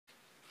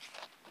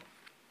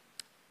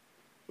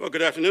Well,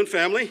 good afternoon,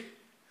 family.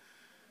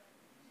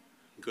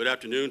 Good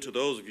afternoon to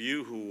those of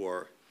you who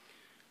are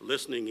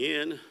listening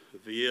in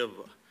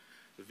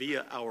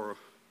via our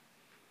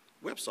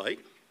website.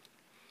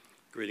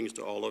 Greetings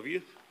to all of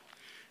you.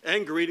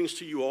 And greetings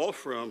to you all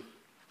from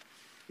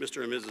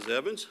Mr. and Mrs.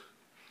 Evans,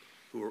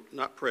 who are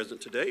not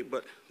present today,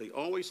 but they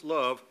always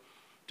love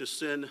to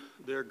send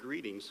their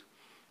greetings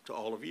to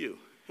all of you,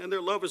 and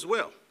their love as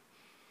well.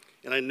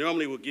 And I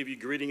normally will give you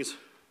greetings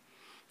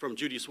from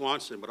Judy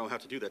Swanson, but I don't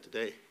have to do that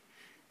today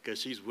because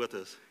she's with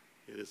us.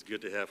 It is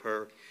good to have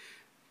her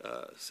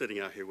sitting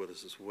out here with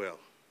us as well.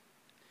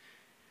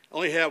 I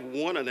only have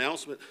one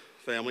announcement,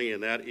 family,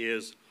 and that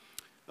is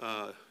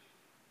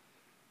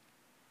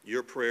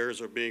your prayers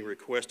are being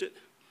requested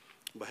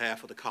on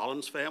behalf of the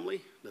Collins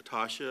family.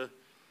 Natasha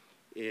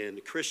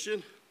and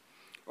Christian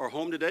are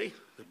home today.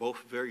 They're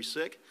both very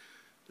sick.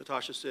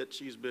 Natasha said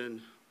she's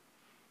been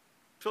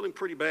feeling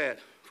pretty bad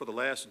for the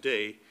last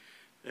day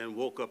and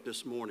woke up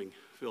this morning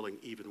feeling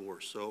even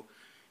worse.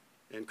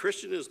 And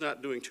Christian is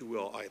not doing too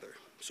well either.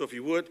 So if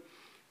you would,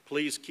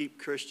 please keep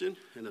Christian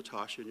and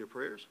Natasha in your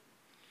prayers.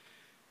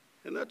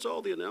 And that's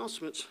all the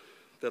announcements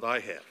that I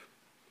have.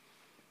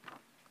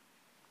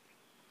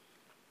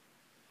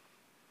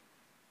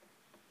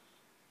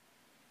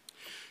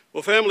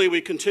 Well, family,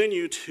 we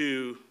continue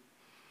to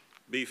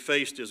be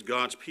faced as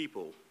God's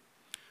people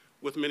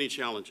with many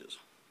challenges.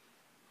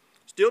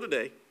 Still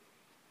today,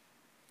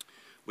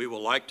 we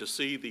would like to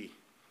see the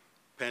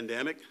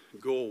pandemic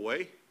go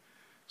away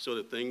so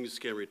that things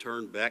can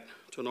return back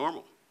to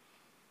normal.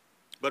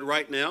 But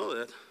right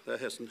now,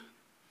 that has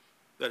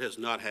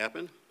not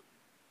happened.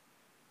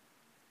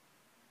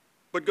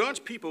 But God's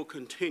people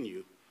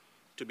continue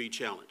to be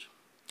challenged.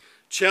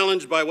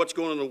 Challenged by what's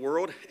going on in the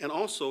world, and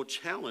also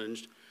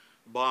challenged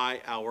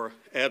by our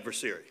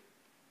adversary.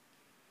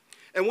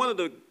 And one of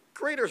the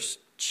greatest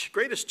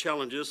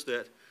challenges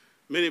that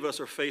many of us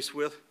are faced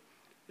with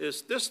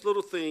is this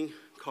little thing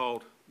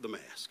called the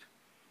mask.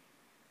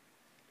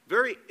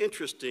 Very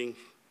interesting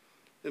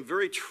and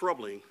very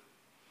troubling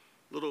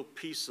little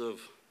piece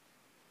of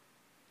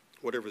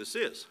whatever this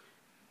is.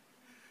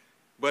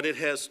 But it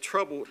has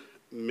troubled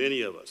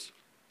many of us.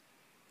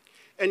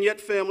 And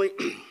yet, family,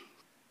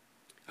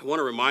 I want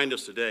to remind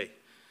us today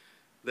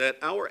that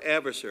our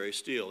adversary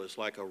still is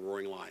like a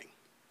roaring lion.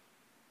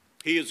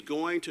 He is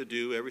going to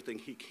do everything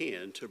he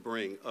can to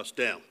bring us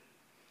down.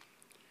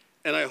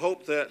 And I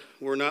hope that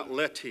we're not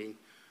letting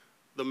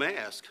the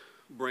mask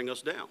bring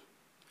us down.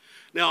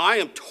 Now, I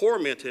am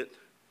tormented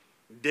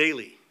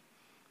daily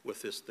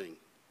with this thing.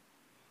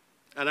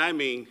 And I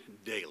mean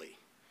daily.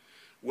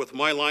 With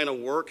my line of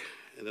work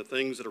and the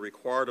things that are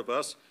required of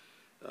us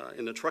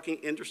in the trucking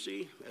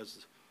industry,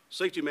 as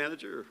safety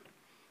manager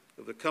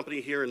of the company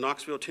here in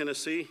Knoxville,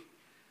 Tennessee,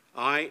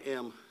 I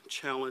am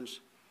challenged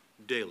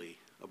daily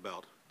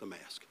about the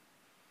mask.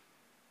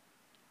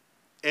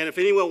 And if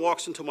anyone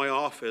walks into my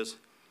office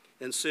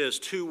and says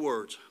two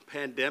words,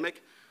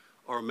 pandemic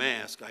or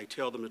mask, I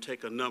tell them to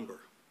take a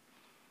number.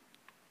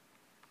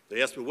 They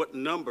ask me what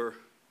number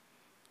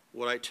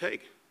would I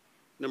take?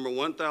 Number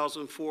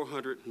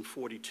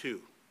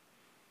 1,442.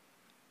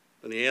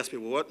 And they ask me,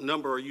 well, what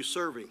number are you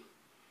serving?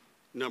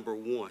 Number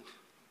 1.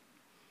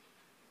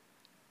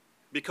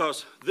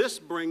 Because this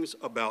brings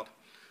about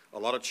a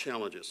lot of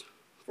challenges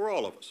for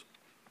all of us.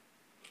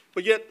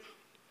 But yet,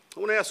 I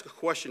want to ask a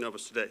question of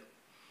us today.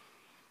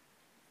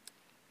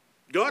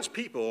 God's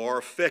people are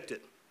affected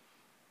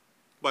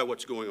by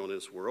what's going on in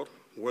this world,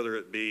 whether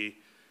it be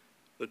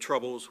the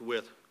troubles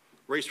with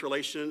race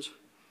relations,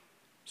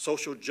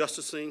 social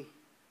justicing,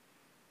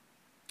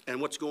 and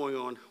what's going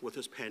on with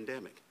this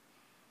pandemic.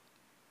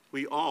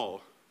 We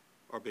all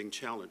are being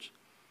challenged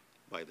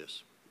by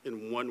this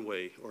in one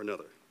way or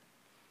another.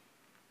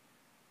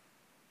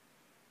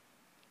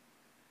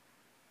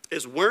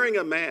 Is wearing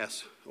a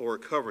mask or a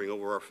covering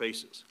over our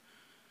faces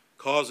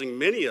causing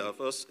many of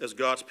us as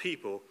God's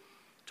people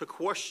to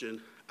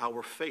question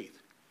our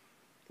faith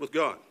with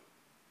God?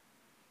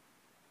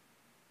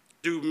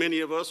 Do many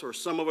of us or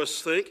some of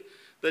us think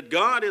that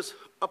God is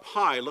up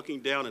high looking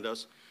down at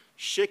us,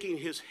 shaking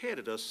his head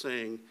at us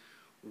saying,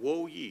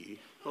 woe ye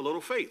a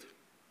little faith?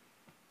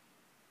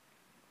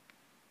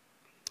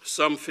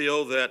 Some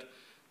feel that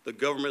the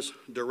government's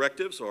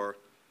directives are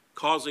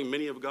causing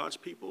many of God's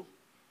people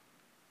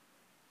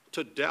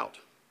to doubt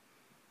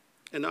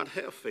and not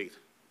have faith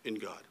in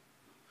God,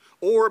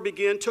 or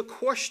begin to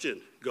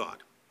question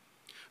God.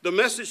 The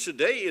message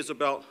today is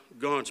about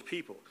God's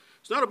people.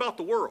 It's not about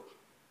the world.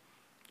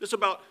 It's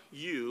about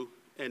you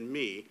and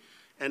me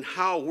and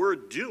how we're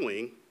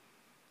doing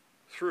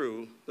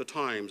through the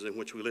times in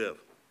which we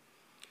live.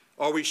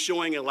 Are we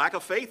showing a lack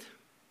of faith?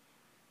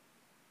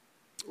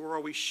 Or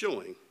are we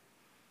showing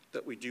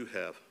that we do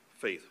have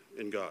faith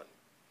in God?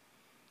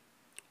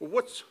 Well,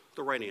 what's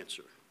the right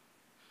answer?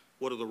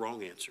 What are the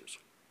wrong answers?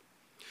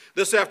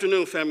 This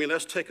afternoon, family,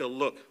 let's take a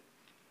look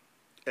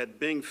at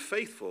being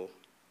faithful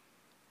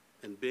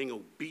and being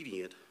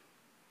obedient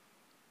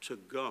to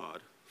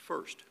God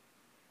first.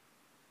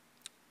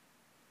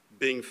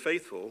 Being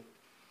faithful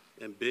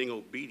and being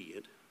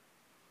obedient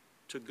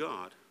to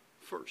God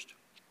first.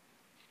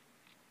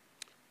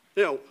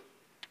 Now,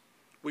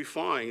 we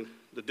find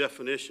the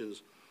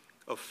definitions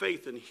of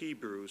faith in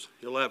Hebrews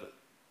 11.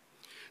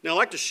 Now, I'd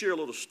like to share a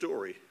little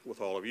story with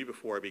all of you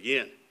before I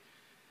begin.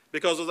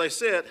 Because as I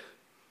said,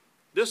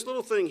 this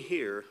little thing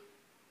here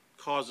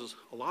causes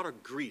a lot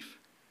of grief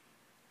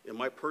in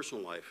my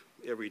personal life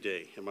every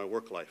day, in my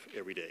work life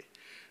every day.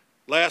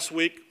 Last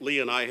week, Lee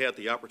and I had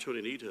the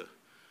opportunity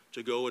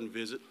to go and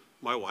visit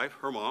my wife,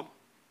 her mom.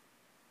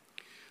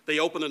 They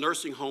opened the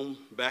nursing home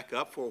back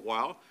up for a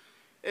while,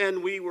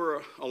 and we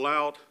were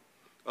allowed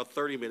a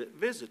 30-minute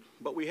visit,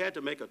 but we had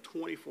to make a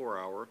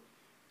 24-hour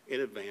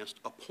in advance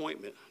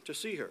appointment to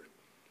see her.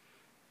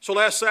 So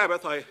last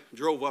Sabbath, I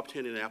drove up to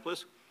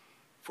Indianapolis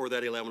for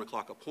that 11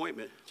 o'clock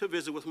appointment to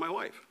visit with my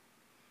wife.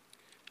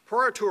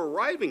 Prior to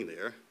arriving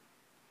there,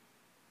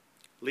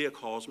 Leah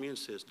calls me and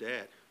says,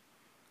 "Dad,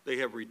 they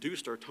have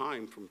reduced our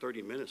time from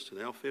 30 minutes to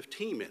now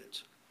 15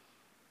 minutes.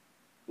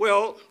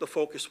 Well, the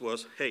focus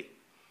was, hey,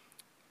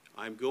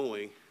 I'm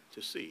going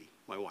to see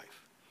my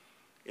wife.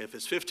 If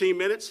it's 15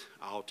 minutes,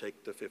 I'll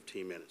take the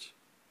 15 minutes.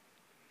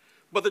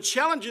 But the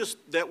challenges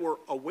that were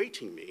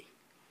awaiting me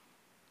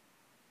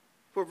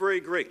were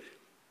very great.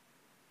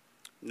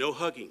 No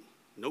hugging,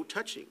 no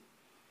touching,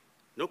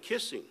 no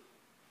kissing,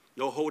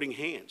 no holding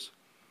hands.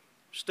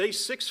 Stay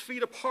 6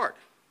 feet apart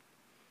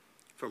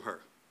from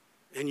her,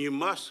 and you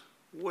must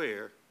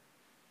wear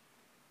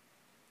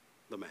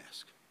the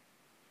mask.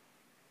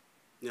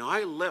 Now,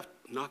 I left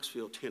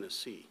Knoxville,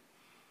 Tennessee,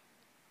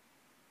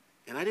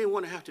 and I didn't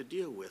want to have to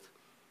deal with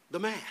the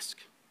mask.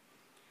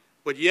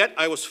 But yet,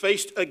 I was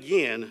faced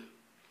again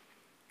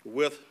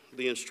with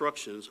the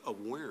instructions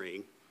of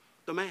wearing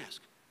the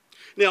mask.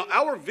 Now,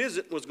 our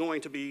visit was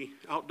going to be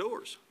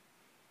outdoors.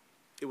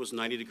 It was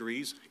 90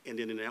 degrees in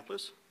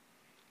Indianapolis,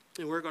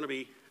 and we're going to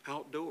be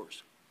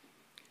outdoors.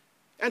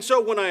 And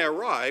so when I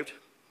arrived,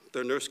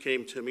 the nurse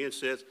came to me and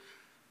said,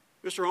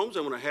 "Mr. Holmes,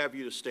 I'm going to have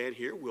you to stand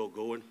here. We'll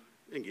go and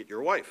get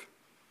your wife."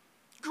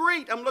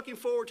 Great, I'm looking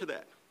forward to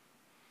that.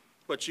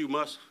 But you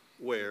must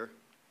wear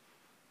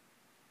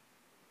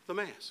the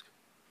mask.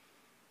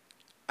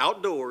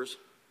 Outdoors,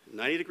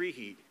 90-degree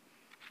heat,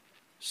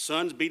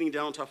 sun's beating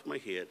down on top of my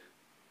head,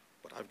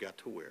 but I've got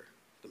to wear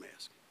the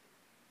mask.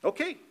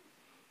 Okay,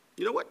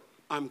 you know what?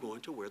 I'm going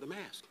to wear the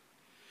mask.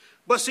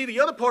 But see, the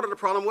other part of the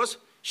problem was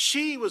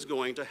she was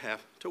going to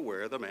have to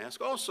wear the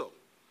mask also.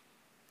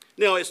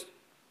 Now, it's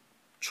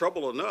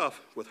trouble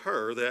enough with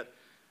her that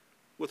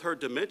with her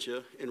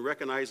dementia in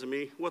recognizing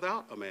me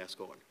without a mask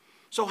on.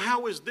 So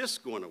how is this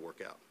going to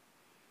work out?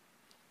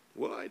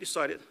 Well, I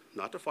decided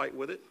not to fight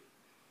with it.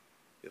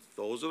 If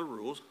those are the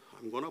rules,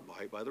 I'm going to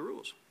abide by the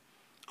rules.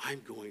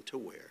 I'm going to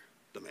wear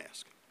the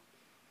mask.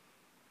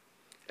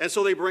 And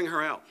so they bring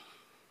her out.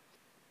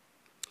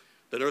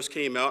 The nurse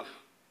came out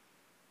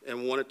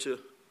and wanted to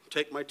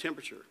take my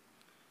temperature.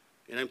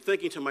 And I'm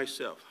thinking to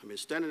myself, I've been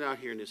standing out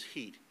here in this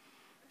heat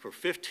for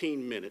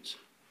 15 minutes.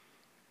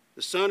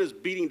 The sun is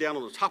beating down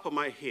on the top of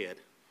my head.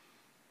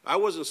 I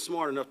wasn't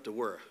smart enough to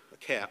wear a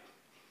cap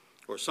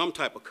or some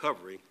type of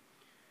covering.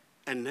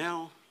 And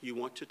now you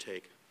want to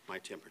take my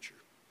temperature.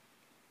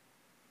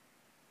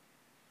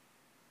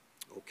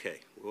 Okay,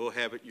 we'll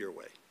have it your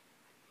way.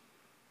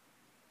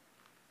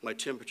 My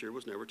temperature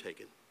was never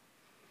taken.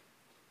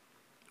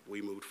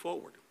 We moved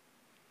forward.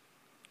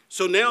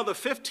 So now the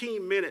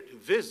 15-minute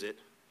visit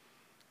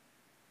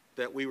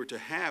that we were to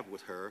have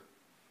with her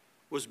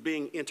was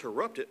being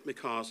interrupted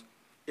because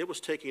it was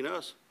taking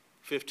us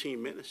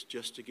 15 minutes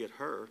just to get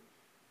her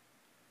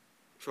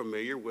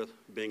familiar with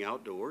being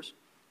outdoors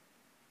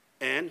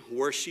and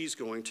where she's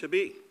going to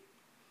be.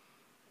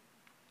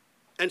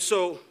 And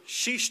so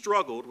she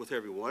struggled with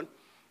everyone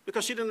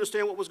because she didn't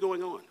understand what was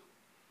going on.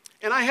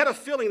 And I had a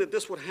feeling that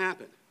this would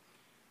happen.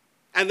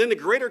 And then the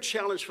greater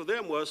challenge for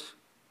them was,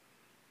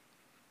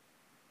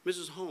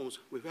 "Mrs. Holmes,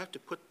 we have to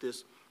put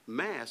this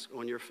mask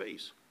on your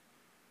face."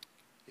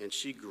 And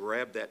she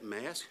grabbed that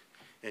mask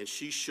and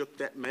she shook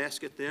that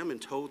mask at them and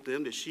told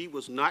them that she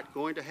was not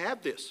going to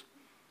have this.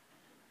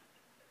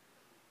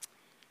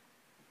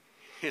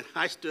 And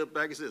I stood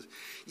back and said,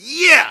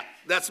 "Yeah,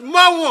 that's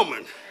my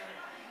woman.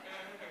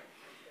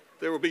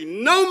 There will be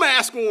no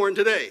mask worn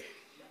today."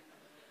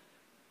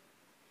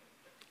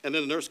 And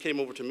then the nurse came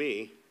over to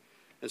me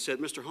and said,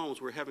 "Mr.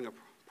 Holmes, we're having a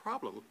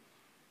problem.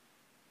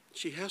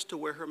 She has to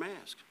wear her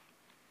mask."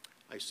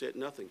 I said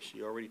nothing.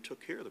 She already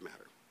took care of the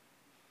matter.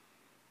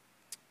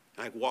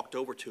 I walked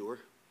over to her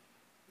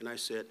and I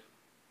said,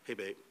 "Hey,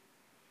 babe,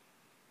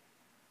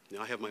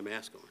 now I have my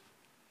mask on."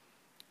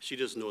 She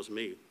doesn't know it's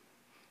me.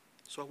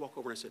 So I walk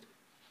over and I said,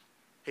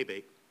 "Hey,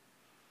 babe,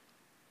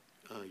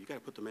 you got to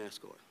put the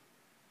mask on."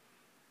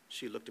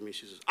 She looked at me,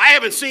 she says, "I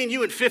haven't seen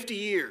you in 50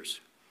 years.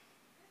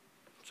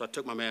 So I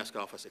took my mask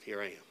off. I said,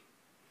 "Here I am."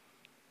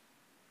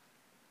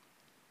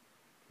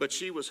 But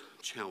she was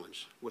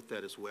challenged with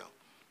that as well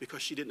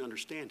because she didn't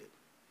understand it.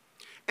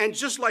 And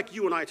just like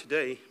you and I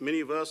today, many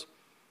of us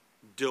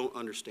don't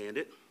understand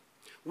it.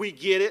 We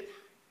get it,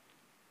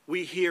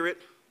 we hear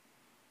it,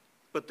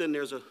 but then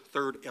there's a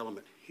third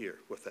element here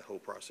with that whole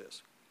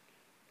process.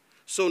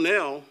 So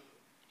now,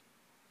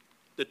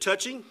 the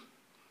touching,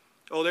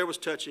 oh, there was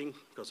touching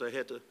because I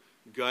had to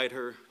guide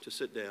her to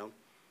sit down.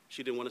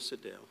 She didn't want to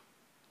sit down.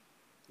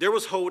 There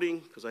was holding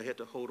because I had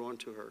to hold on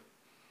to her.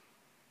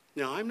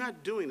 Now, I'm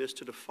not doing this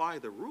to defy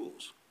the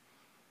rules.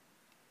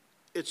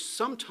 It's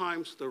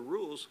sometimes the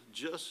rules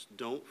just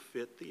don't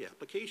fit the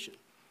application.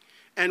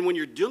 And when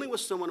you're dealing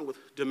with someone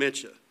with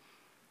dementia,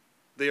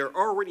 they are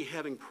already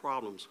having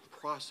problems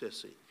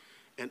processing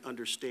and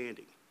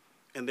understanding.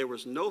 And there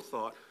was no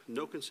thought,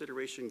 no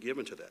consideration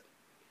given to that.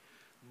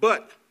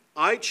 But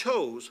I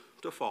chose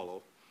to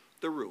follow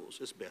the rules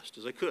as best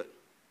as I could.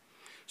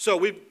 So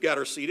we got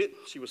her seated.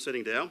 She was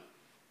sitting down.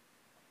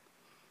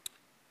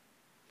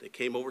 They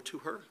came over to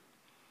her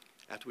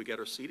after we got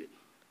her seated,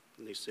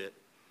 and they said,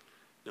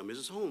 "Now,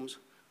 Mrs. Holmes,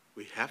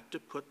 we have to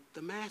put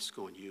the mask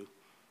on you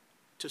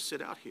to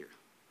sit out here."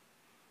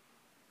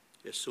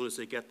 As soon as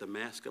they got the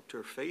mask up to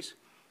her face,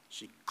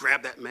 she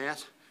grabbed that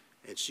mask,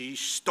 and she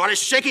started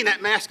shaking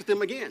that mask at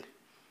them again.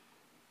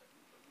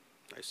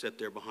 I sat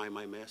there behind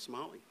my mask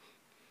smiling.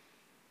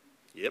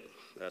 Yep,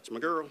 that's my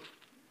girl.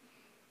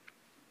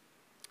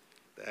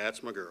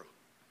 That's my girl.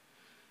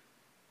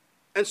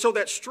 And so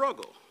that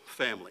struggle,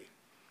 family,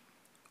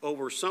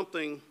 over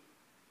something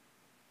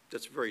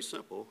that's very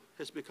simple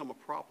has become a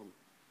problem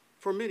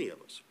for many of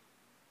us.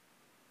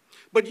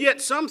 But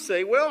yet some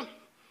say, well,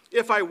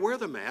 if I wear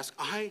the mask,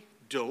 I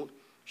don't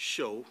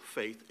show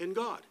faith in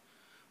God.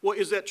 Well,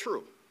 is that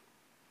true?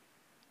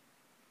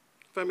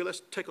 Family,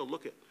 let's take a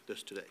look at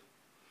this today.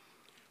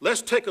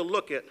 Let's take a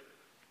look at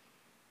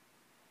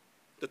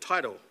the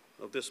title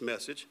of this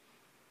message,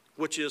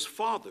 which is,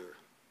 Father,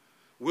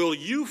 will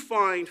you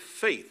find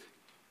faith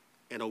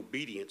and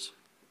obedience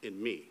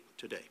in me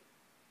today?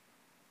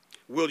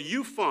 Will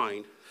you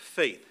find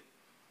faith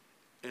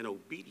and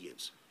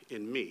obedience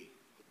in me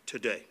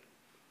today?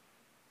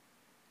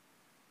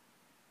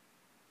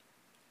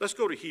 Let's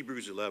go to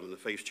Hebrews 11, the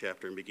 8th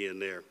chapter, and begin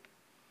there.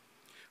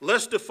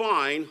 Let's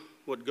define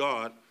what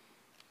God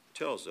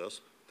tells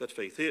us that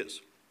faith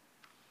is.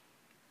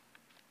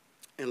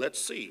 And let's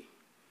see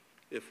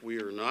if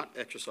we are not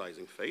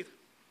exercising faith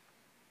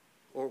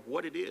or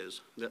what it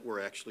is that we're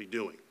actually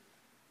doing.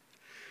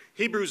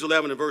 Hebrews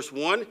 11 and verse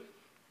 1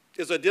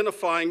 is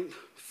identifying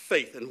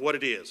faith and what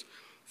it is.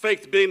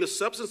 Faith being the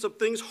substance of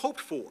things hoped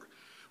for.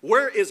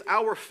 Where is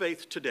our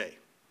faith today?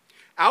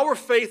 Our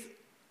faith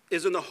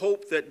is in the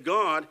hope that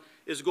God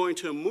is going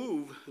to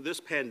move this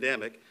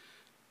pandemic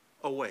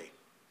away.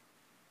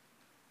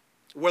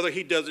 Whether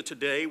he does it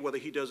today, whether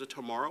he does it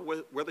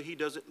tomorrow, whether he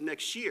does it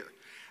next year.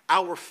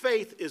 Our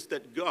faith is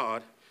that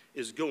God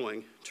is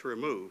going to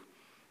remove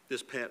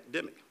this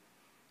pandemic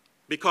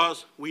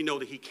because we know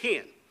that he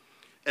can.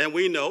 And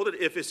we know that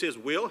if it's his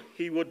will,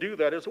 he will do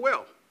that as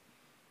well.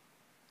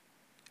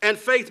 And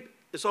faith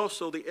is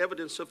also the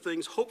evidence of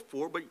things hoped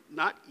for but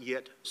not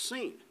yet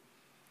seen.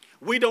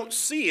 We don't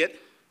see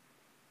it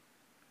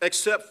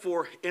except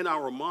for in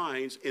our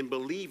minds in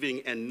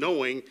believing and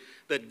knowing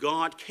that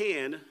God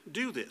can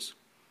do this.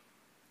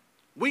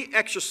 We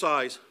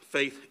exercise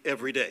faith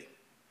every day.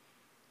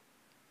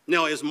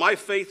 Now, is my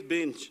faith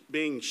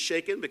being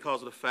shaken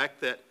because of the fact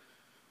that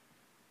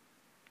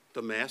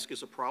the mask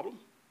is a problem?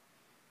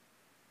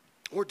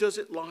 Or does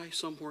it lie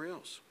somewhere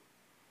else?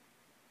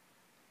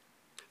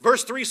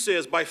 Verse 3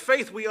 says, by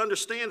faith we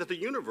understand that the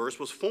universe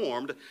was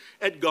formed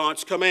at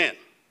God's command.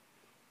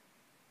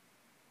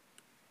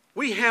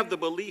 We have the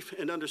belief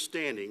and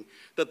understanding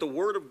that the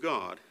Word of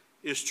God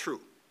is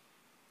true.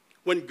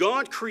 When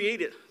God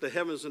created the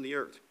heavens and the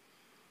earth,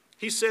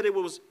 he said it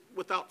was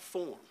without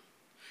form,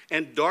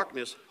 and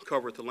darkness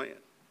covered the land.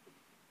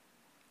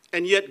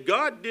 And yet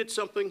God did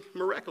something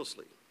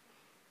miraculously.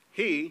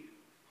 He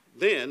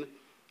then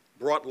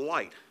brought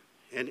light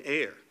and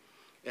air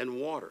and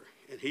water,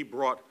 and he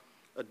brought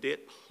a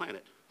dead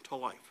planet to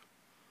life.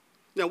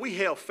 Now, we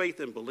have faith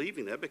in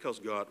believing that because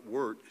God's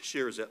Word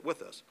shares that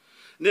with us.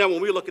 Now,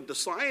 when we look at the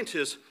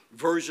scientist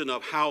version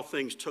of how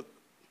things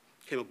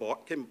came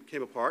about,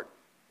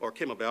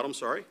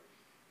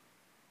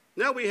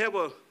 now we have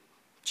a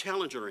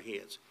challenge on our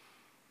hands.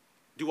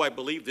 Do I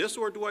believe this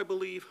or do I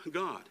believe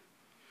God?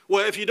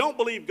 Well, if you don't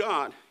believe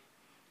God,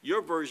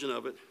 your version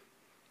of it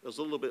is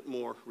a little bit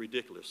more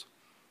ridiculous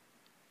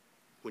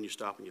when you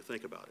stop and you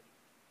think about it.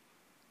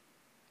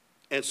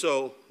 And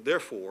so,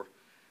 therefore,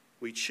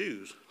 we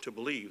choose to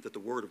believe that the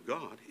Word of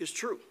God is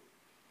true.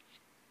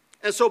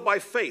 And so by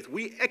faith,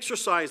 we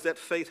exercise that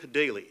faith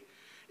daily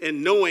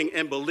in knowing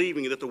and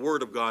believing that the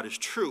Word of God is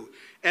true.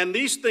 And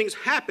these things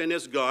happen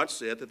as God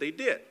said that they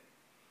did.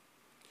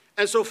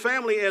 And so,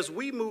 family, as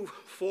we move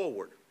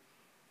forward,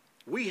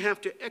 we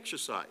have to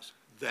exercise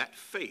that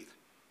faith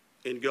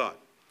in God.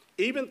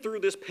 Even through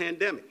this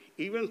pandemic,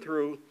 even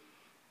through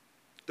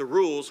the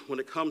rules when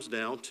it comes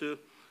down to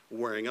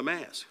wearing a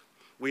mask.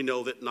 We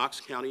know that Knox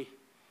County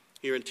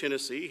here in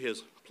Tennessee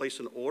has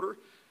placed an order.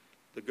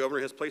 The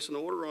governor has placed an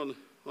order on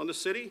the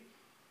city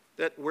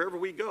that wherever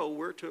we go,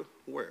 we're to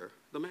wear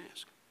the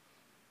mask.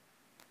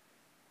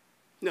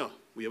 Now,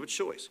 we have a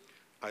choice.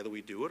 Either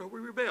we do it or we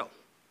rebel.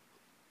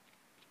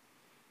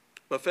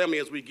 But family,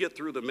 as we get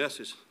through the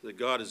message that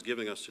God is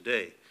giving us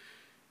today,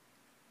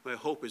 my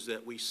hope is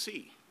that we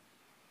see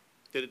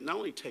that it not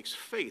only takes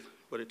faith,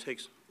 but it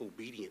takes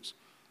obedience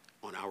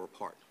on our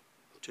part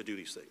to do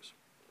these things.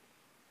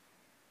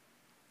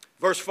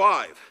 Verse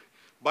 5,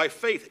 by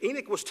faith,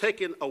 Enoch was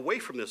taken away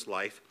from this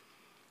life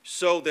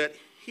so that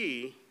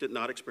he did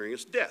not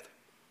experience death.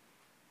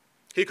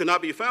 He could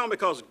not be found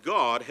because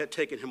God had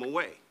taken him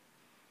away.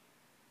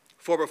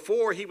 For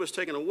before he was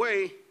taken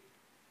away,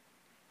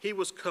 he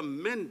was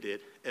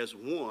commended as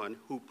one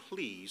who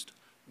pleased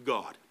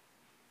God.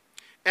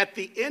 At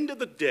the end of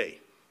the day,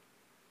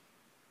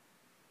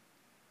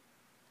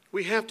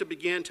 we have to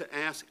begin to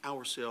ask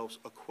ourselves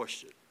a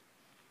question.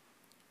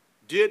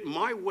 Did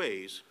my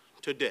ways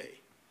today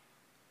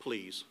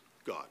please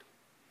God?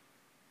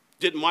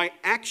 Did my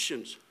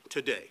actions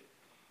today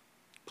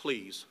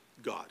please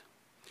God?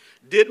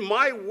 Did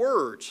my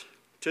words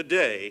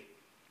today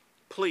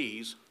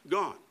please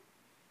God?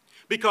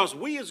 Because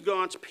we as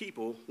God's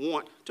people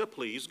want to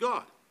please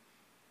God.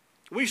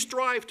 We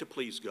strive to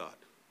please God.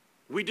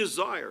 We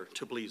desire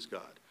to please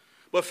God.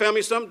 But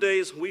family, some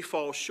days we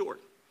fall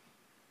short.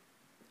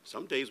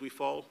 Some days we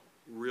fall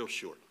real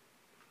short.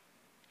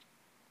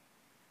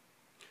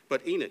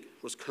 But Enoch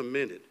was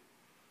commended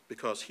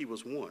because he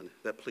was one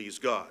that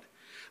pleased God.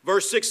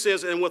 Verse 6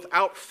 says, and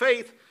without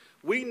faith,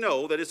 we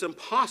know that it's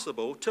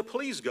impossible to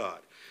please God,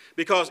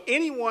 because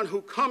anyone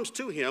who comes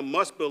to him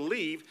must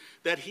believe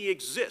that he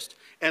exists.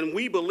 And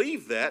we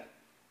believe that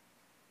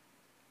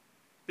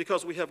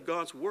because we have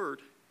God's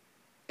word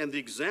and the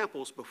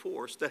examples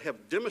before us that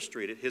have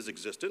demonstrated his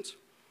existence.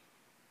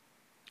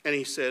 And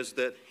he says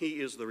that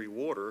he is the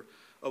rewarder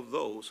of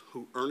those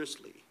who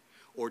earnestly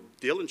or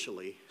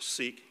diligently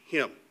seek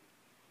him.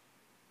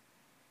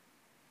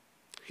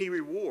 He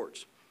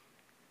rewards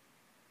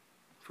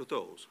for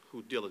those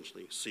who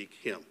diligently seek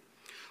him.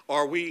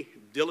 Are we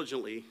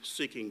diligently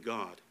seeking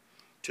God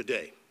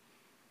today?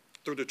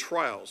 Through the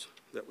trials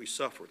that we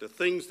suffer, the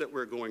things that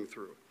we're going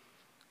through,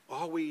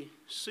 are we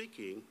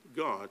seeking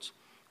God's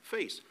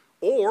face?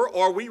 Or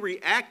are we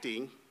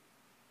reacting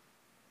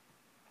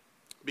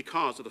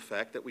because of the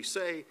fact that we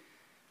say,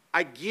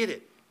 I get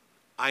it,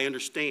 I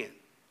understand.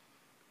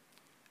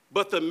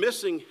 But the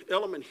missing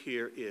element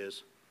here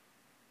is,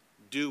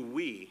 do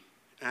we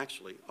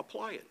actually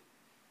apply it?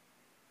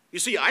 You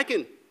see, I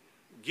can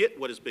get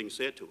what is being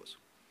said to us,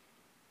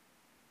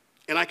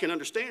 and I can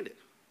understand it.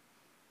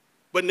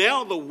 But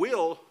now the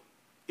will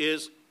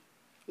is,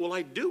 will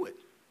I do it?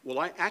 Will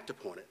I act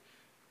upon it?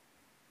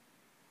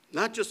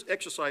 Not just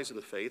exercising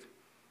the faith,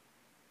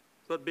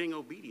 but being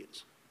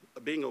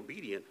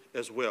obedient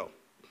as well.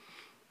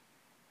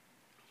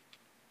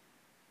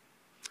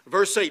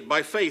 Verse 8,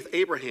 by faith,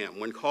 Abraham,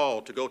 when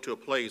called to go to a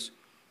place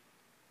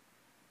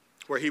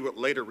where he would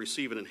later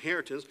receive an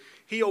inheritance,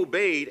 he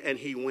obeyed and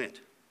he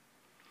went.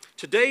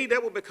 Today,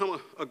 that will become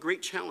a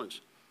great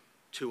challenge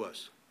to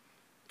us.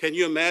 Can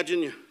you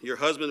imagine your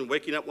husband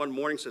waking up one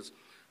morning and says,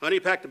 honey,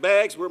 pack the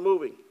bags, we're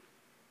moving.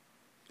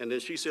 And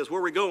then she says, where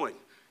are we going?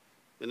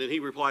 And then he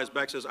replies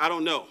back, says, I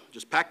don't know,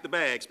 just pack the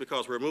bags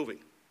because we're moving.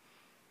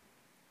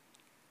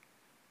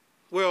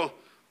 Well,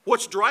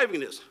 what's driving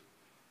this?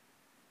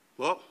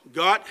 Well,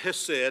 God has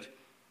said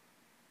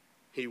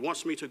he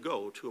wants me to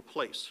go to a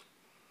place.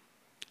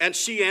 And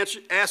she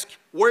asked,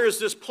 where is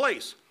this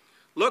place?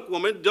 Look,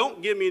 woman,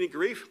 don't give me any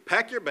grief.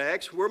 Pack your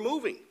bags, we're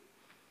moving.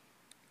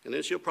 And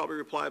then she'll probably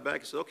reply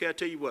back and say, okay, I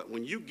tell you what,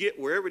 when you get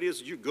wherever it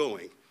is you're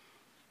going,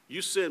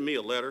 you send me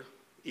a letter,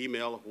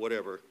 email,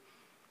 whatever,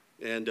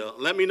 and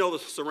let me know the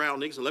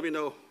surroundings and let me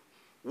know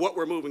what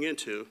we're moving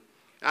into.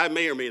 I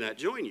may or may not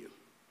join you.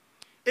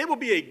 It will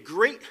be a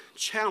great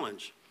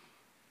challenge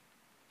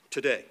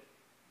today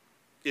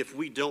if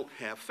we don't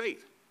have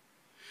faith.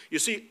 You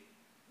see,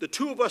 the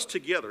two of us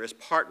together as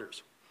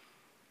partners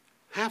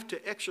have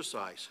to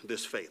exercise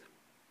this faith.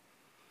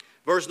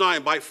 Verse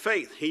 9, by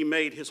faith he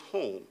made his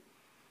home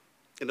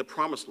in the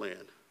promised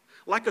land,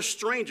 like a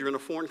stranger in a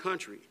foreign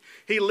country.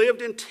 He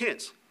lived in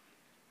tents,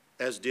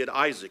 as did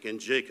Isaac and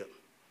Jacob,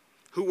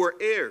 who were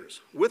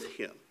heirs with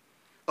him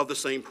of the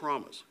same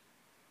promise.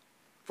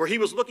 For he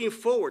was looking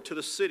forward to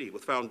the city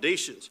with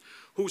foundations,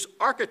 whose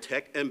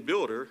architect and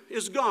builder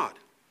is God.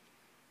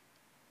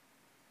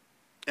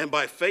 And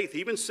by faith,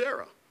 even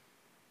Sarah,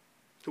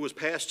 who was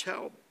past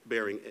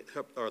childbearing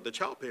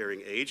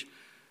age,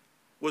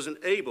 was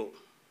enabled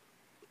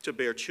to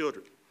bear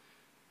children,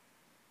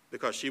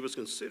 because she was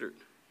considered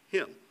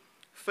him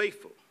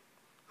faithful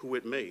who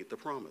had made the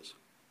promise.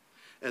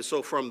 And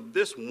so from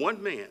this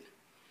one man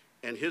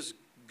and his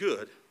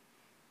good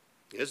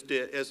as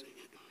dead, as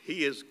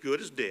he is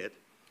good as dead,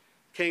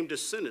 came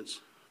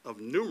descendants of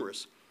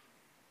numerous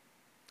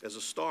as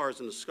the stars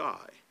in the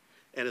sky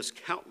and as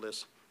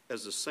countless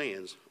as the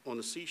sands on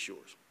the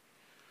seashores.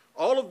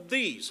 All of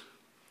these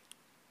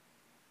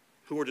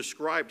who are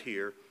described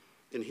here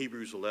in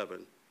Hebrews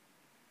 11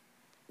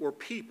 were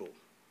people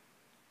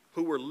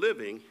who were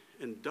living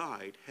and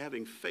died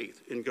having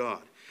faith in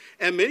God.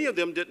 And many of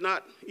them did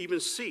not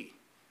even see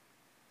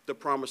the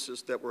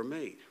promises that were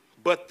made,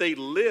 but they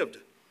lived,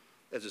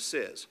 as it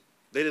says,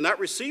 They did not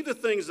receive the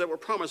things that were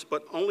promised,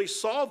 but only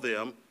saw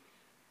them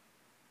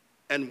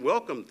and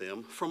welcomed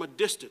them from a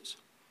distance.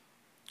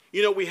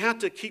 You know, we have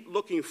to keep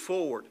looking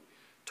forward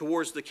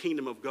towards the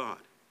kingdom of God.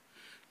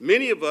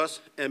 Many of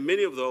us and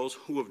many of those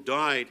who have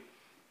died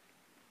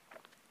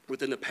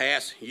within the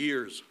past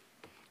years,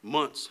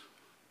 months,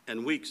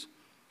 and weeks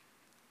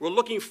were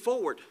looking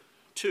forward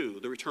to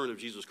the return of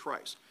Jesus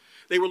Christ.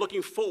 They were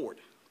looking forward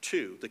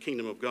to the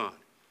kingdom of God.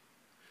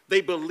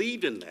 They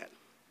believed in that.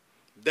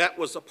 That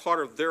was a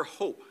part of their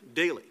hope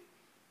daily.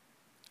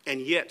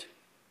 And yet,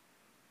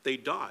 they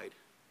died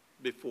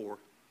before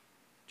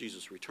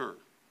Jesus' return.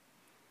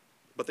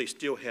 But they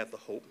still had the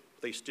hope.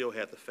 They still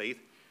had the faith.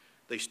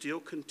 They still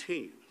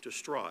continue to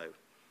strive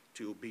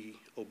to be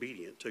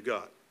obedient to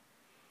God.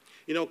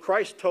 You know,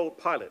 Christ told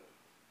Pilate,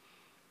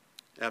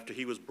 after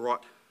he was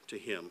brought to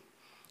him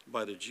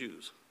by the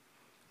Jews,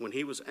 when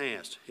he was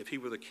asked if he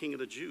were the king of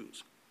the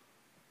Jews,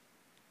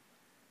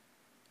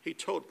 he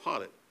told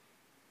Pilate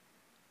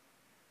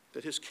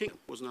that his kingdom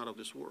was not of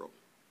this world.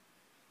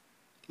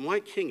 My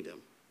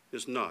kingdom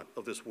is not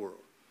of this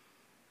world.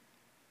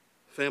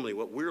 Family,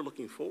 what we're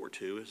looking forward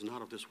to is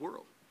not of this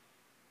world.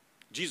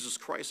 Jesus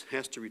Christ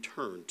has to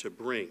return to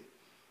bring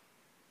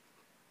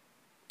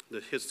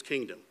his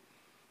kingdom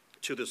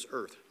to this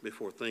earth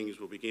before things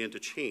will begin to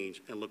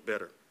change and look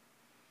better.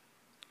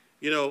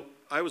 You know,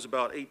 I was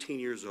about 18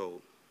 years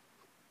old.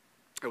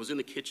 I was in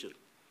the kitchen,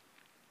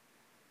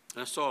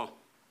 and I saw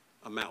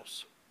a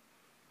mouse.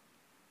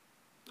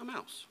 A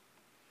mouse.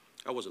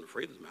 I wasn't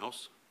afraid of the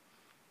mouse.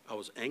 I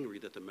was angry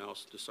that the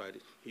mouse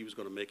decided he was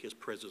going to make his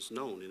presence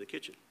known in the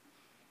kitchen.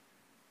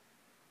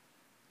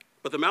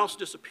 But the mouse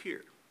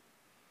disappeared.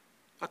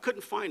 I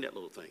couldn't find that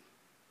little thing.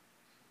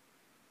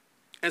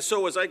 And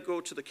so as I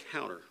go to the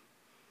counter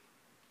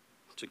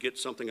to get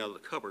something out of the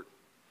cupboard,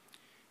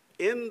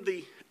 in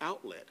the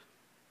outlet,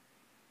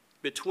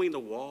 between the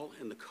wall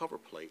and the cover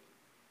plate,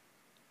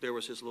 there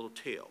was his little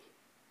tail,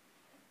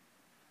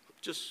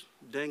 just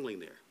dangling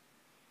there.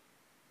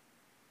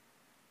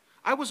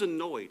 I was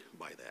annoyed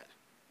by that.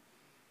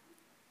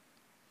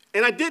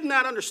 And I did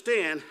not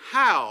understand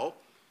how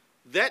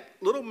that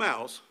little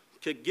mouse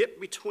could get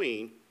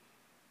between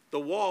the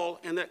wall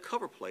and that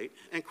cover plate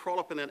and crawl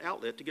up in that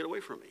outlet to get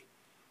away from me,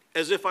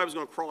 as if I was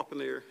going to crawl up in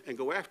there and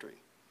go after him,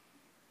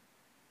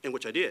 in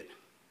which I did.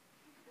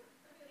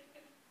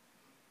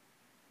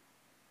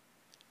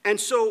 And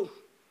so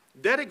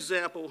that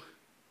example,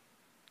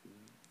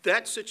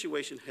 that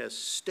situation has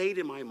stayed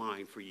in my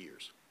mind for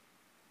years.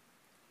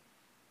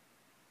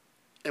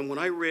 And when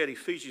I read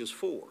Ephesians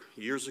 4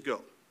 years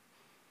ago,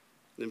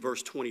 in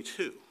verse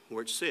 22,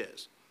 where it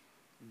says,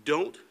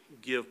 don't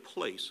give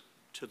place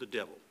to the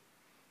devil.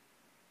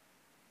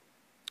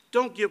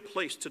 Don't give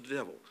place to the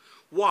devil.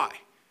 Why?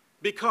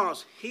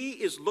 Because he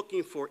is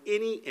looking for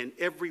any and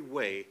every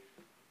way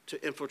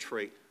to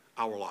infiltrate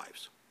our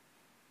lives.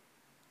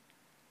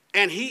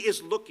 And he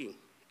is looking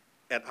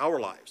at our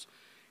lives.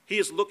 He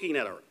is looking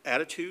at our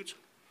attitudes,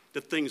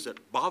 the things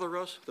that bother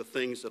us, the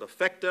things that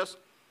affect us.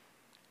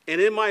 And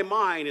in my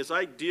mind, as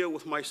I deal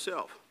with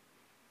myself,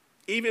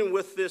 even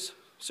with this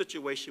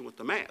situation with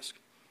the mask,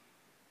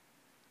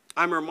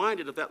 I'm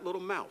reminded of that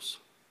little mouse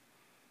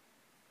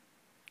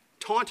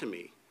taunting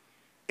me.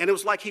 And it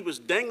was like he was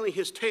dangling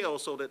his tail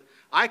so that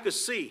I could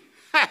see,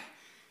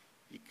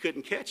 he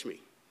couldn't catch me.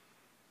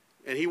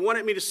 And he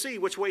wanted me to see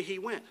which way he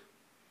went.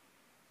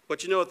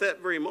 But you know, at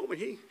that very moment,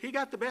 he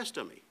got the best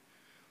of me.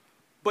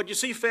 But you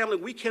see, family,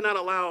 we cannot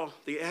allow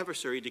the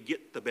adversary to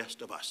get the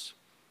best of us.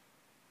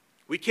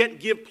 We can't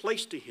give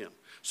place to him.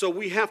 So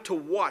we have to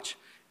watch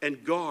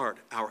and guard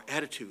our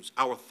attitudes,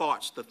 our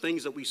thoughts, the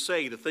things that we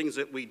say, the things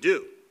that we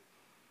do.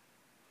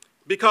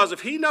 Because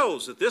if he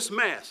knows that this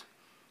mask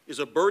is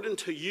a burden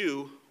to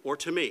you or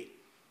to me,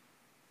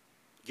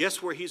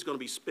 guess where he's going to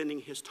be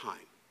spending his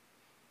time?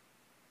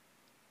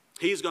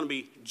 He's going to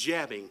be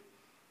jabbing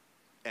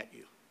at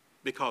you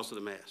because of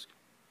the mask.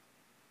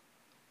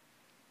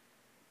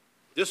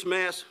 This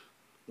mask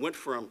went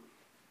from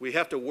we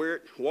have to wear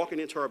it walking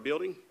into our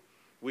building,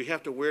 we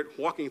have to wear it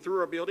walking through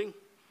our building.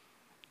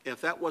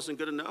 If that wasn't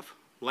good enough,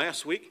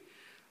 last week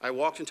I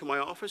walked into my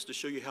office to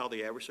show you how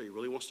the adversary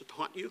really wants to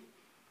taunt you.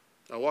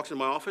 I walked into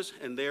my office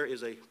and there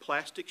is a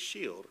plastic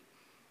shield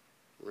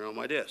around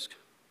my desk.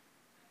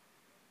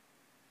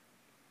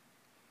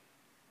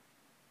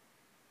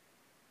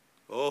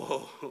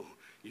 Oh,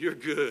 you're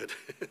good.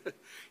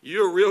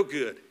 You're real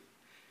good.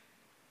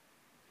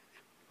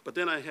 But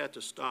then I had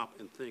to stop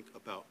and think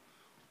about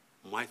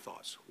my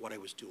thoughts, what I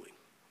was doing.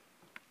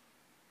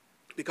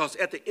 Because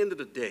at the end of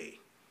the day,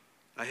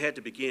 I had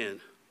to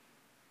begin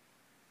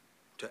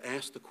to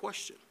ask the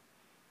question,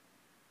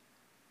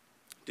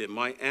 did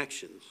my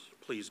actions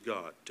please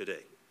God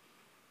today?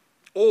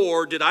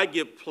 Or did I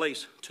give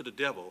place to the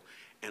devil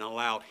and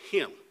allowed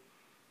him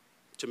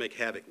to make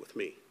havoc with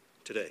me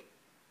today?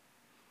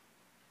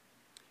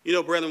 You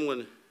know, brethren,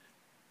 when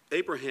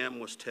Abraham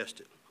was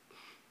tested,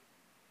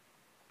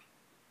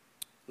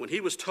 when he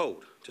was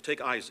told to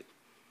take Isaac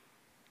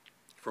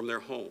from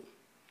their home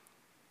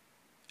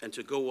and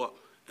to go up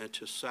and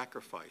to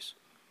sacrifice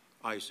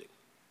Isaac.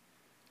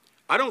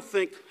 I don't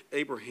think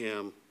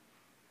Abraham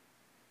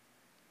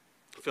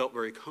felt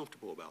very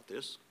comfortable about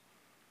this.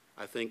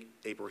 I think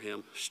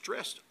Abraham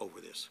stressed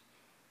over this.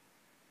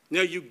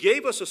 Now, you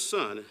gave us a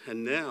son,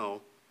 and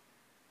now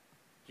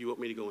you want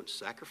me to go and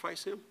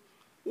sacrifice him?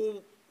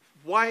 Well,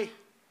 why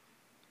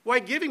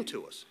give him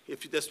to us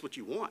if that's what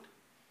you want?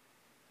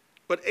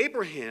 But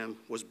Abraham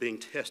was being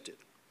tested.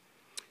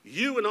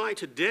 You and I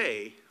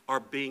today are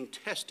being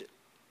tested.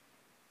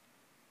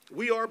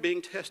 We are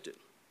being tested.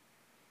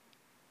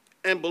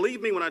 And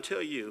believe me when I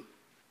tell you,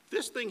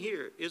 this thing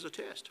here is a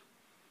test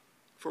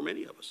for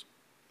many of us.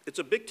 It's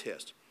a big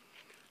test.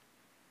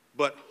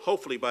 But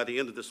hopefully by the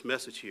end of this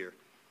message here,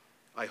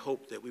 I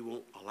hope that we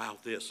won't allow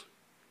this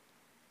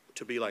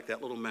to be like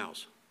that little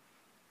mouse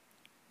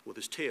with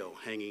his tail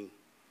hanging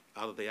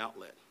out of the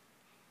outlet,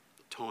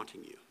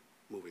 taunting you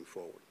moving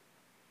forward.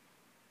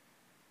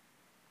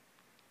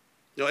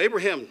 Now,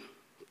 Abraham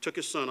took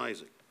his son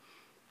Isaac,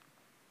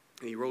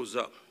 and he rose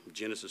up,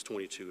 Genesis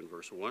 22 and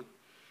verse 1.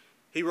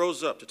 He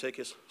rose up to take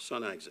his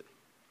son Isaac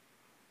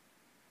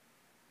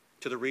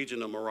to the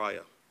region of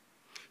Moriah,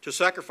 to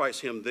sacrifice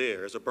him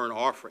there as a burnt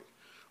offering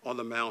on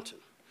the mountain.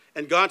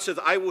 And God said,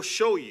 I will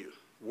show you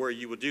where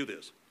you would do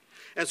this.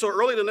 And so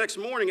early the next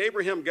morning,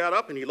 Abraham got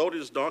up and he loaded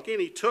his donkey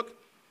and he took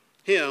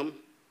him,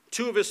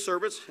 2 of his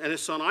servants, and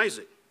his son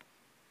Isaac.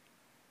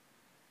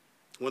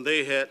 When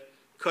they had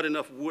cut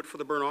enough wood for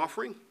the burnt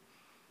offering,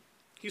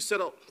 he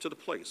set out to the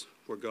place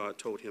where God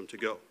told him to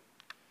go.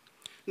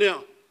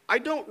 Now, I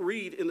don't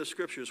read in the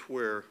scriptures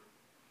where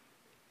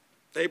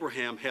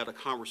Abraham had a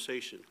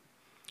conversation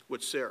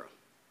with Sarah.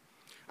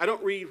 I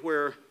don't read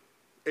where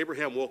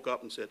Abraham woke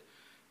up and said,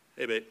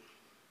 hey, babe,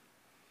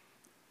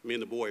 me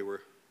and the boy, we're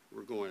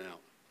going out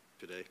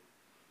today.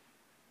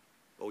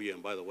 Oh, yeah,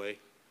 and by the way,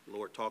 the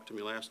Lord talked to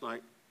me last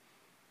night.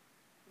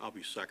 I'll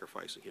be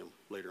sacrificing him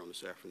later on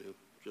this afternoon,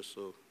 just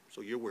so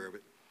you're aware of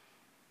it.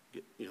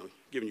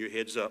 Giving you a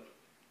heads up.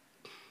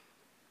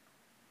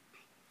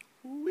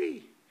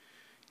 Wee.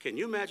 Can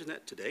you imagine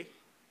that today?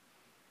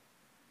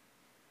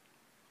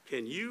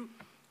 Can you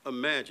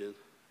imagine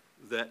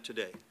that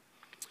today?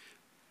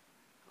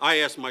 I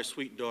asked my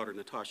sweet daughter,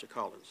 Natasha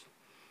Collins,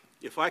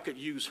 if I could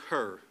use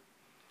her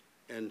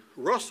and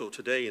Russell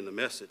today in the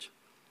message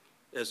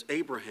as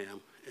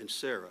Abraham and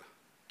Sarah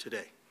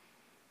today.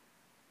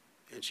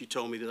 And she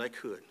told me that I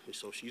could. And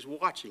so she's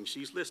watching,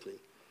 she's listening.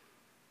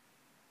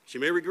 She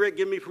may regret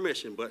giving me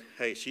permission, but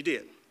hey, she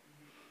did.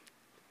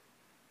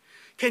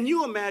 Can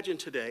you imagine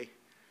today?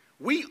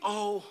 We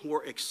all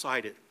were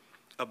excited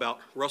about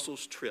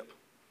Russell's trip,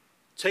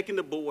 taking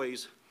the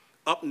boys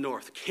up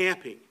north,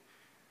 camping.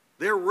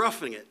 They're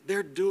roughing it.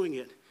 They're doing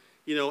it,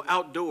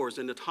 outdoors.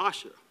 And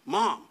Natasha,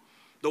 mom,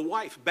 the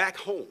wife, back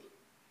home.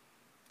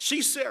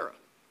 She's Sarah.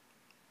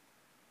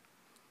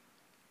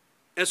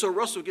 And so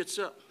Russell gets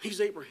up.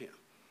 He's Abraham.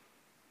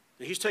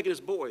 And he's taking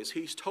his boys.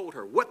 He's told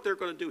her what they're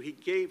going to do. He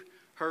gave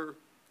her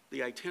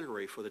the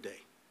itinerary for the day.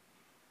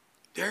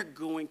 They're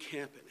going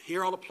camping.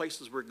 Here are all the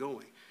places we're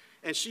going.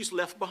 And she's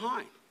left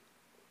behind.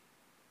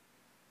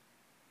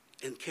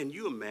 And can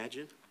you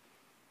imagine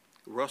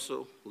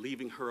Russell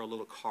leaving her a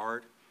little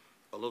card,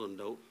 a little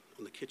note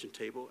on the kitchen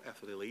table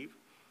after they leave?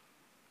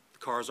 The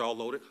car's all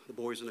loaded. The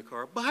boys in the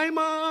car. Bye,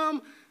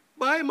 Mom.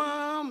 Bye,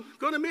 Mom.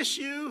 Gonna miss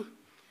you.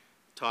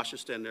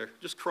 Tasha's standing there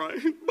just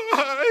crying.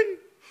 Bye.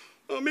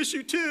 I'll miss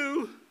you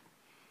too.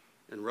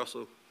 And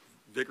Russell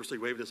vigorously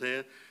waving his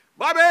hand.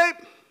 Bye,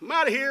 babe. I'm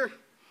out of here.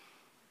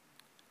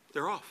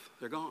 They're off.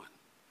 They're gone.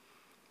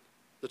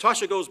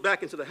 Natasha goes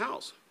back into the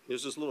house.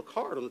 There's this little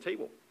card on the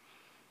table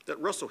that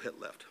Russell had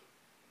left.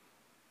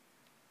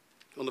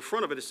 On the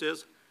front of it, it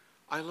says,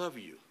 I love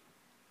you.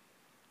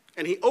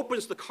 And he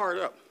opens the card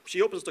up.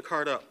 She opens the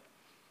card up.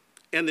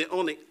 And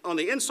on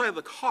the inside of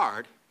the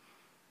card,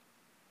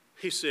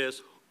 he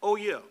says, oh,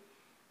 yeah,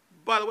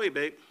 by the way,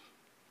 babe,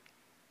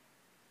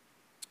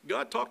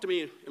 God talked to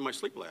me in my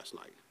sleep last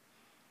night.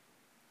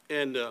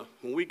 And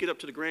when we get up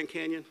to the Grand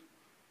Canyon,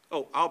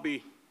 I'll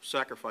be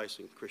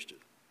sacrificing Christian.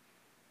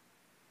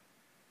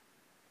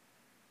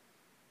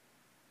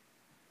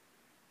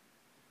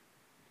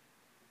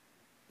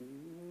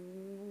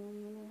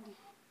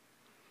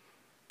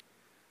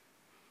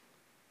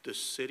 The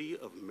city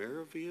of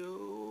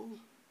Maryville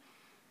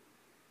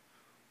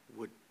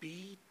would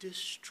be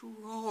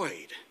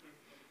destroyed.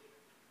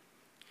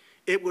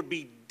 It would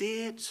be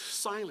dead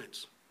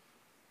silence.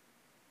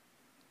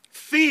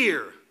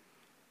 Fear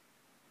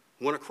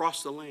went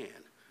across the land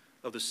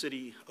of the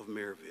city of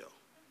Maryville.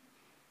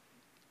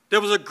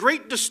 There was a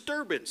great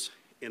disturbance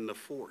in the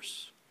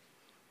force.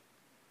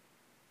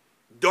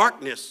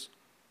 Darkness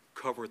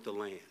covered the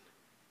land.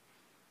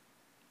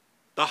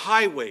 The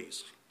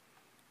highways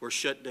were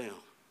shut down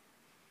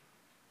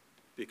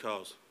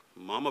because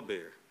Mama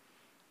Bear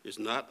is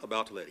not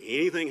about to let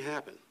anything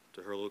happen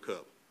to her little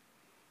cub.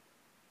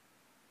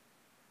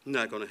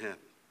 Not going to happen.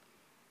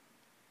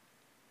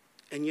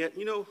 And yet,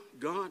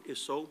 God is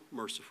so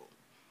merciful.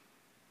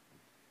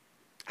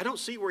 I don't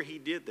see where he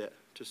did that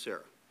to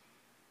Sarah.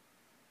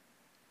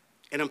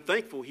 And I'm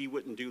thankful he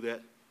wouldn't do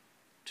that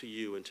to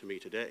you and to me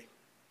today.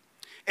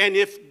 And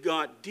if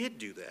God did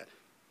do that,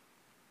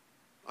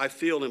 I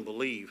feel and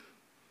believe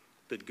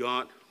that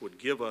God would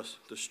give us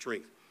the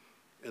strength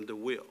and the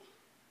will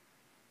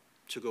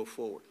to go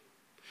forward.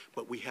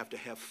 But we have to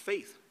have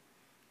faith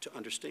to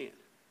understand.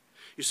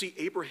 You see,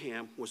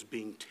 Abraham was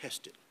being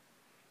tested.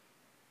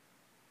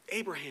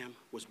 Abraham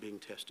was being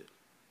tested.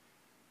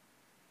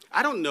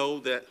 I don't know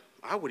that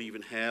I would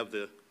even have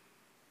the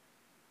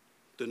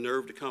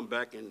nerve to come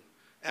back and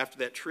after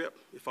that trip,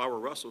 if I were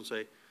Russell, and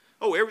say,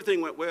 oh,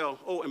 everything went well.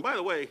 Oh, and by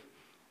the way,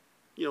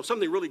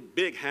 something really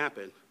big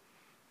happened.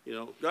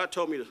 God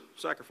told me to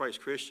sacrifice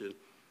Christian.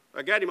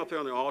 I got him up there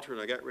on the altar,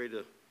 and I got ready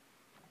to,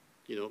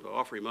 to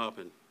offer him up,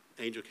 and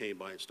an angel came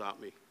by and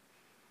stopped me.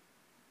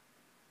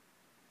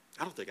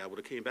 I don't think I would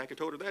have came back and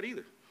told her that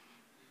either.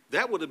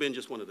 That would have been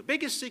just one of the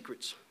biggest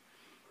secrets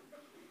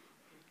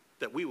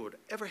that we would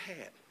have ever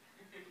had,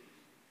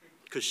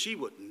 because she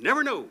would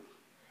never know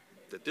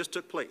that this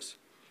took place.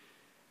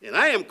 And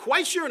I am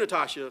quite sure,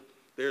 Natasha,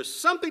 there's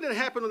something that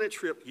happened on that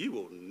trip you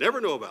will never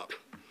know about,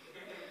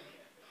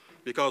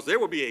 because there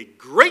will be a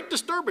great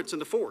disturbance in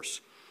the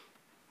force,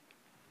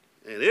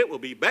 and it will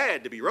be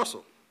bad to be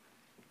Russell.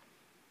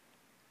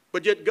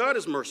 But yet God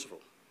is merciful,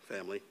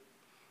 family.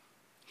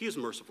 He is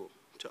merciful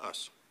to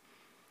us.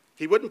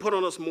 He wouldn't put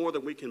on us more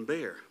than we can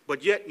bear.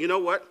 But yet, you know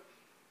what?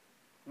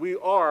 We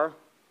are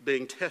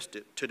being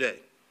tested today.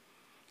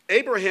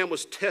 Abraham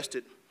was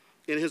tested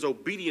in his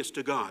obedience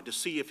to God to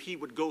see if he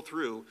would go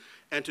through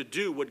and to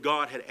do what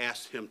God had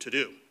asked him to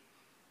do.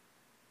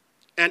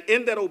 And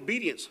in that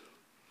obedience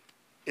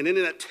and in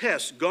that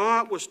test,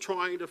 God was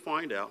trying to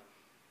find out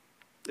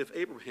if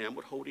Abraham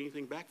would hold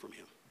anything back from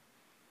him.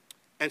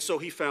 And so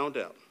he found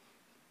out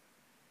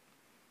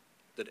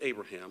that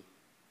Abraham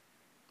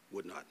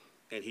would not,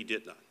 and he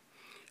did not.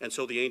 And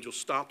so the angel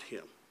stopped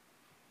him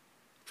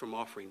from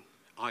offering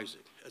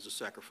Isaac as a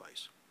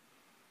sacrifice.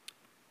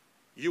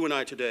 You and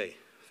I today,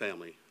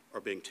 family,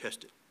 are being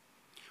tested.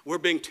 We're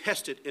being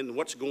tested in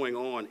what's going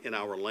on in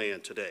our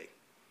land today.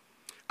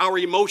 Our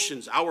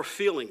emotions, our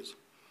feelings,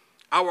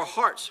 our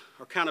hearts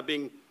are kind of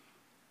being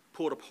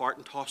pulled apart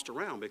and tossed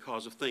around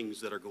because of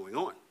things that are going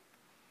on.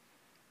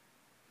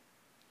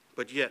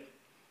 But yet,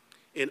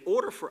 in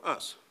order for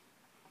us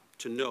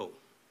to know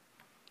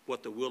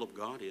what the will of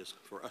God is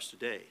for us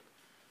today,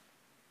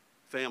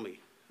 family,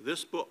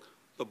 this book,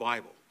 the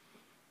Bible,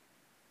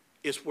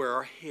 is where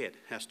our head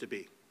has to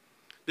be.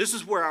 This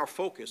is where our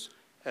focus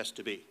has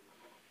to be.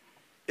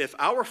 If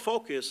our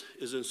focus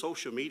is in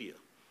social media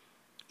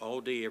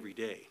all day, every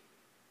day,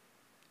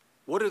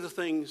 what are the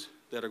things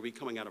that are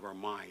coming out of our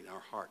mind, our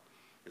heart,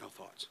 and our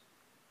thoughts?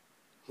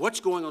 What's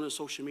going on in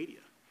social media?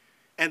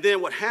 And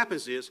then what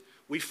happens is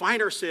we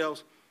find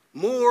ourselves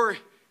more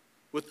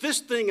with this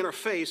thing in our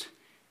face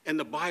and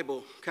the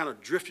Bible kind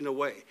of drifting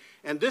away.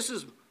 And this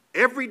is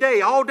every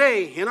day, all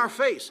day in our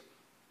face.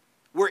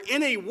 We're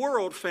in a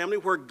world, family,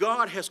 where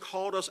God has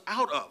called us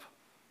out of.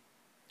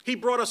 He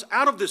brought us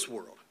out of this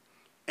world.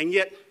 And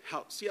yet,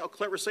 see how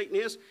clever Satan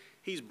is?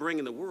 He's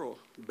bringing the world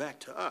back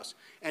to us.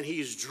 And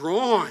he's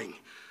drawing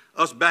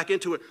us back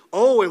into it.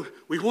 Oh, and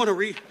we want to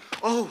read.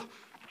 Oh,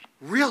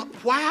 real,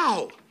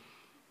 wow.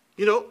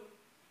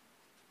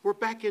 We're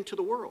back into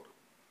the world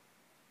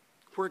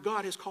where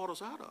God has called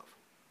us out of.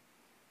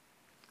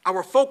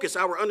 Our focus,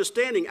 our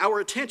understanding, our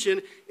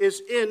attention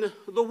is in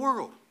the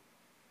world.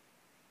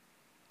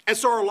 And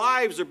so our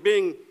lives are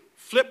being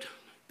flipped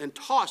and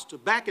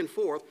tossed back and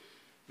forth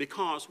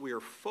because we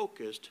are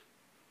focused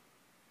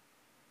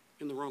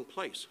in the wrong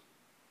place.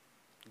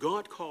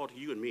 God called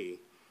you and me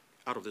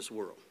out of this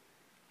world.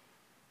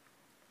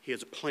 He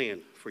has a plan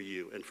for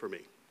you and for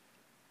me.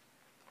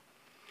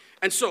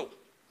 And so,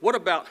 what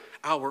about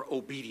our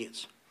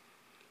obedience?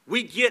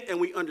 We get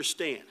and we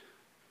understand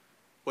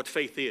what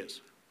faith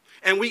is.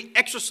 And we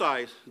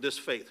exercise this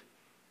faith.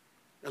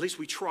 At least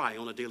we try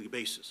on a daily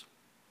basis.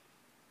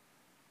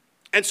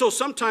 And so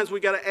sometimes we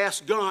got to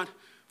ask God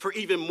for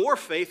even more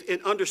faith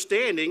in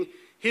understanding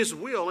his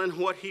will and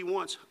what he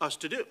wants us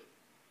to do.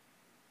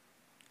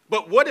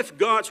 But what if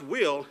God's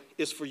will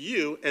is for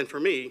you and for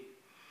me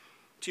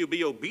to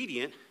be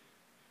obedient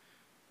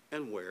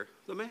and wear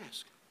the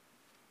mask?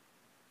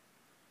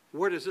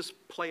 Where does this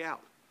play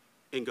out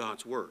in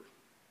God's word?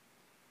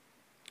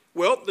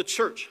 Well, the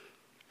church,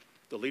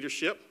 the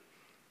leadership,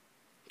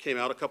 came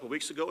out a couple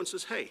weeks ago and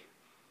says, hey,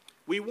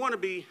 we want to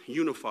be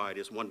unified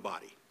as one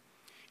body.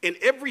 In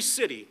every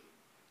city,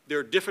 there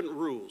are different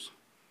rules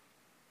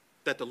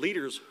that the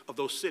leaders of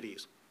those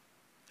cities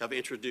have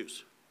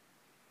introduced.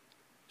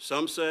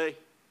 Some say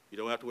you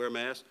don't have to wear a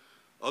mask.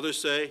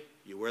 Others say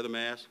you wear the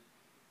mask.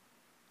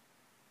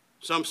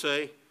 Some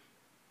say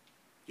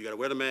you got to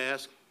wear the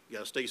mask. You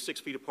got to stay 6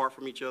 feet apart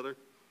from each other.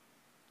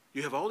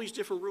 You have all these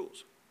different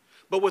rules.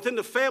 But within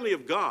the family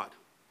of God,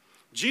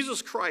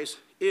 Jesus Christ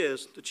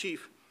is the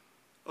chief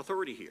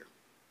authority here.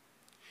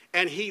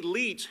 And he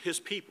leads his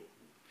people.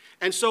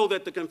 And so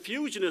that the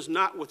confusion is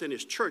not within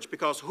his church,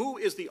 because who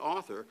is the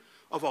author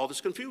of all this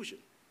confusion?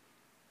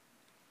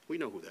 We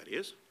know who that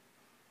is.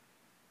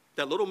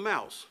 That little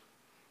mouse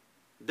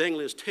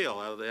dangling his tail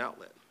out of the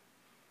outlet.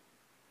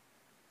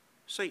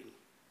 Satan.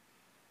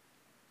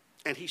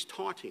 And he's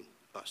taunting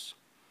us.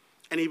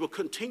 And he will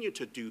continue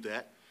to do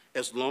that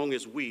as long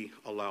as we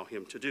allow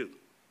him to do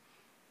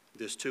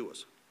this to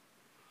us.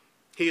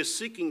 He is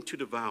seeking to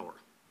devour.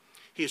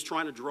 He is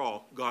trying to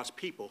draw God's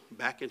people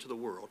back into the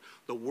world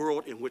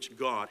in which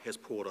God has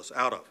pulled us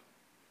out of.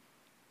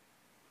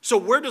 So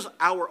where does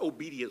our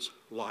obedience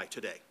lie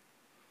today?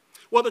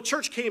 Well, the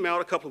church came out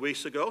a couple of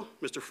weeks ago.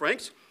 Mr.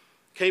 Franks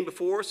came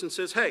before us and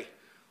says, hey,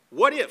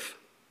 what if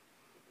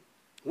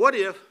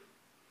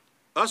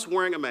us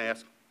wearing a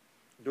mask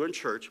during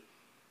church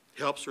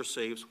helps or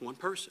saves one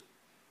person?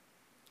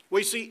 Well,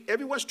 you see,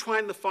 everyone's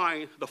trying to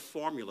find the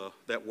formula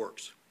that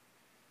works.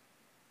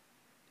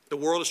 The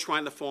world is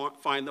trying to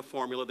find the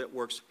formula that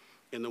works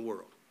in the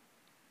world.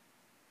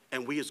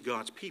 And we as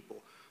God's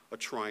people are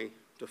trying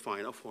to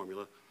find a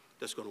formula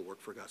that's going to work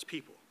for God's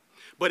people.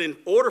 But in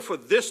order for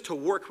this to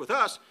work with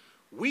us,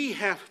 we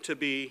have to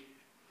be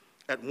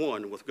at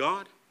one with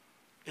God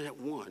and at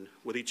one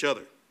with each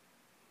other.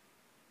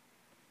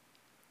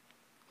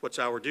 What's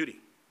our duty?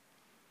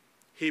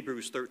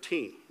 Hebrews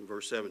 13,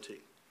 verse 17.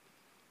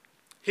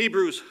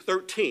 Hebrews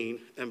 13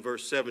 and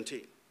verse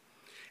 17.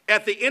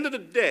 At the end of the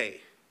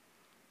day,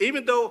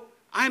 even though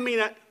I may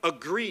not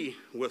agree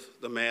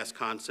with the mass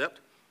concept,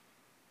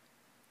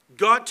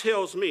 God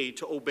tells me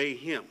to obey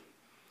him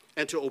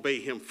and to obey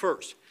him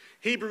first.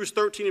 Hebrews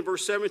 13 and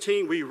verse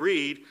 17, we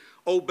read,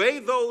 obey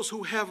those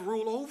who have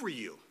rule over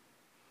you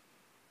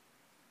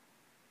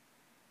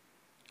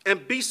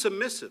and be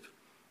submissive,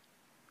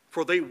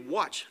 for they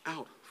watch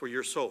out for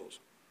your souls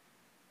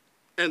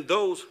and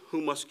those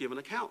who must give an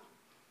account.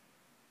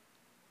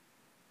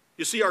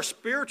 You see, our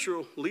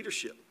spiritual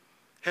leadership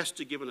has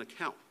to give an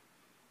account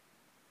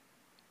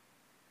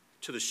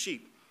to the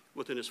sheep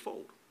within his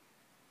fold.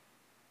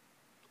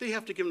 They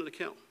have to give an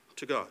account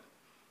to God.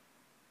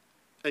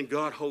 And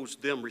God holds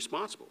them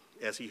responsible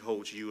as he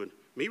holds you and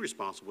me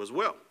responsible as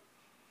well.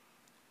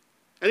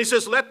 And he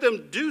says, let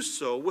them do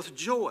so with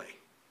joy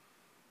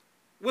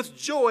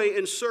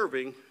in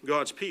serving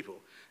God's people,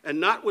 and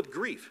not with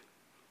grief.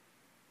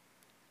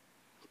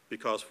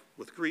 Because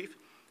with grief,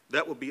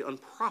 that will be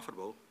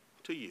unprofitable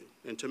to you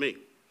and to me.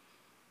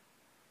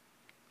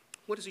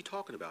 What is he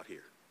talking about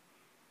here?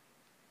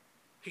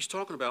 He's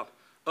talking about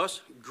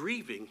us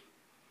grieving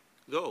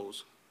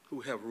those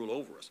who have rule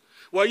over us.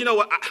 Well, you know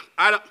what?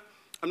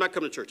 I'm not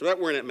coming to church. I'm not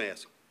wearing that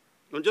mask.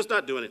 I'm just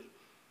not doing it.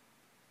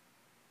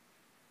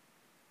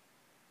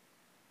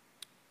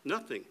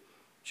 Nothing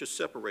should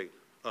separate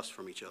us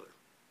from each other.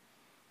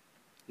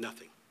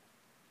 Nothing.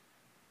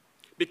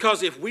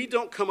 Because if we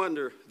don't come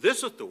under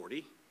this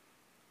authority,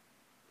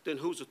 then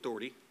whose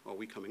authority are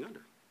we coming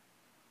under?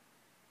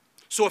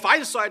 So if I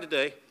decide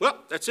today, well,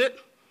 that's it,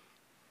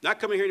 not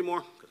coming here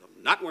anymore because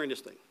I'm not wearing this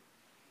thing,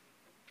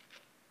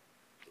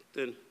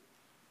 then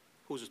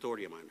whose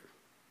authority am I under?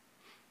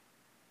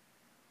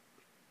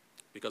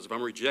 Because if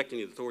I'm rejecting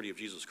the authority of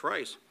Jesus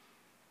Christ,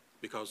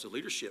 because the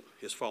leadership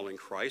is following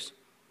Christ,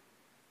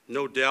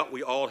 no doubt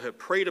we all have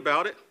prayed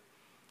about it.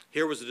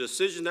 Here was a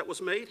decision that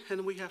was made,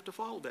 and we have to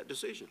follow that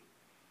decision.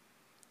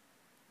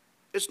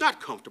 It's not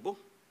comfortable.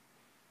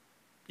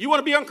 You want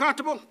to be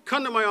uncomfortable?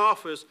 Come to my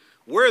office,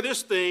 wear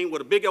this thing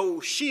with a big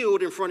old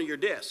shield in front of your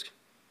desk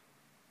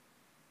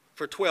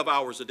for 12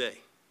 hours a day.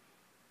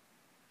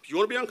 If you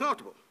want to be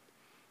uncomfortable,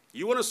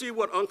 you want to see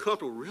what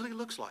uncomfortable really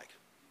looks like.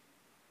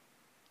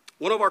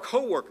 One of our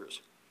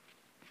co-workers,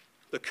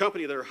 the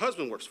company that her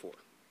husband works for,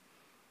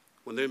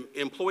 when the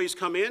employees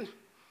come in,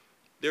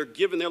 they're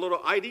given their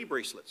little ID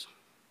bracelets.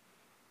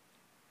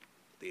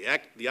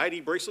 The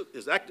ID bracelet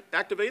is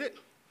activated,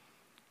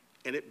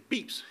 and it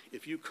beeps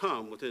if you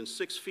come within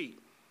 6 feet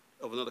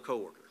of another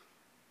coworker.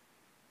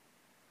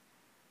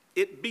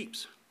 It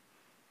beeps.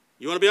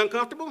 You want to be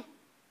uncomfortable?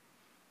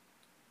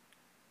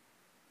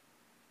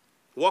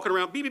 Walking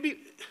around, beep, beep,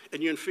 beep,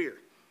 and you're in fear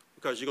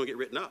because you're going to get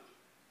written up.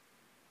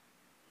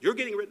 You're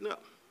getting written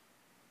up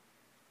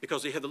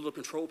because they have the little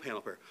control panel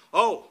up there.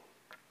 Oh,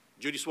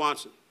 Judy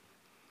Swanson.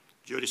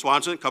 Judy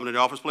Swanson, come into the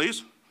office,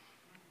 please.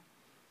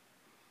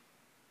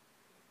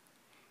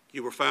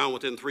 You were found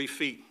within 3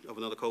 feet of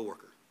another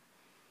coworker.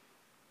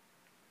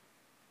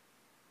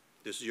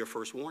 This is your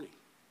first warning.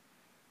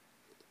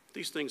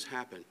 These things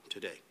happen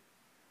today.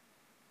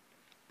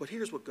 But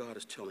here's what God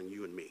is telling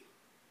you and me.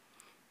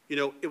 You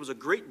know, it was a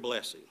great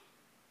blessing,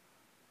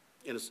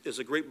 and it's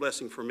a great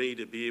blessing for me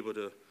to be able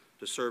to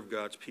serve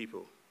God's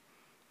people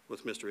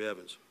with Mr.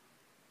 Evans.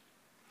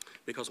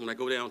 Because when I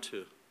go down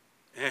to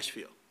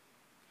Asheville,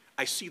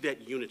 I see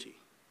that unity.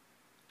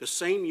 The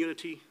same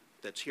unity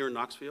that's here in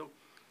Knoxville,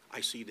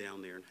 I see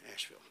down there in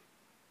Asheville.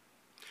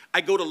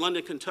 I go to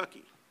London,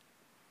 Kentucky.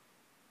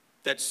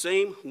 That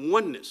same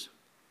oneness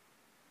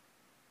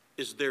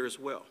is there as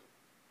well.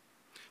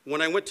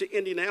 When I went to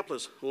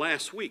Indianapolis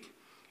last week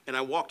and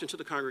I walked into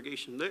the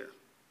congregation there,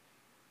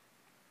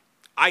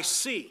 I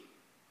see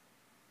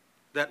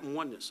that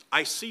oneness.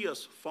 I see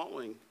us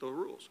following the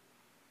rules.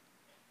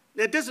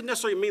 Now, it doesn't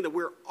necessarily mean that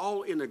we're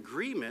all in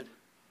agreement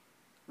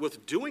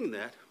with doing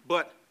that,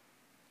 but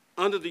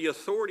under the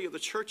authority of the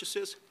church, it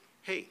says,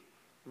 hey,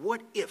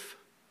 what if?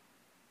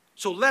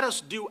 So let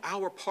us do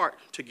our part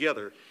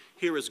together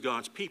here as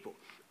God's people,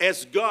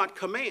 as God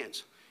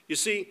commands. You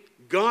see,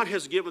 God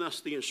has given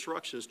us the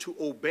instructions to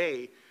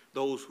obey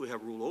those who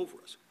have rule over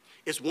us.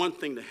 It's one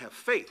thing to have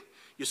faith.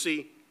 You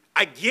see,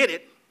 I get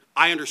it,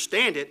 I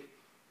understand it,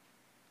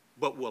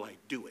 but will I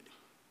do it?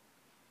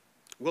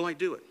 Will I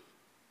do it?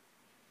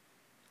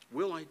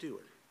 Will I do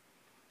it?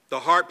 The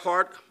hard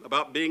part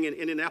about being in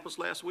Indianapolis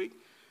last week,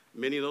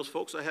 many of those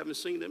folks, I haven't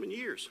seen them in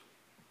years.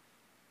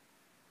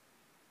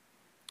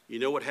 You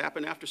know what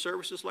happened after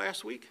services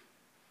last week?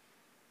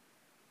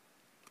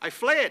 I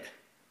fled,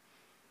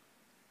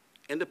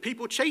 and the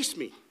people chased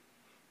me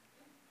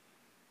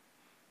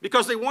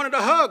because they wanted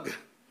a hug,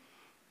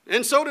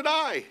 and so did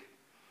I.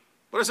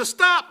 But I said,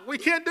 stop, we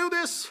can't do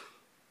this.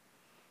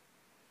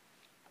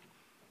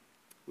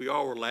 We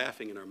all were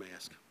laughing in our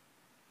mask.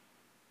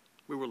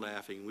 We were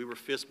laughing, we were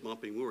fist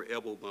bumping, we were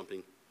elbow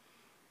bumping.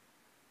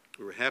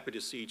 We were happy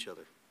to see each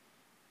other.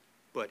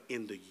 But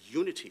in the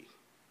unity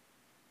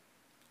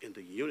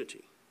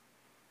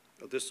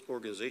of this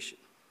organization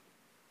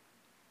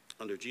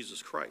under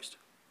Jesus Christ,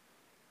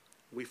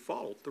 we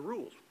followed the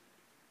rules.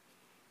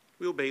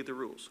 We obeyed the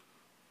rules.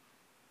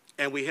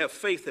 And we have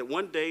faith that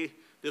one day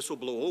this will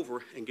blow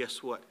over, and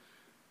guess what?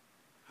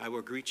 I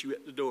will greet you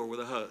at the door with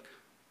a hug.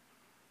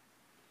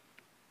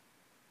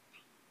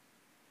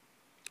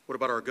 What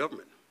about our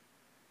government?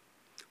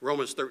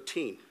 Romans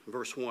 13,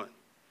 verse 1.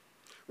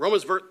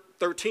 Romans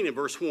 13 and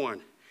verse 1.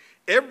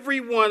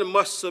 Everyone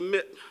must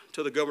submit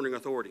to the governing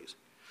authorities,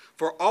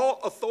 for all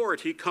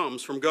authority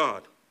comes from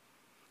God,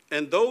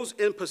 and those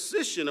in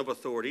position of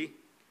authority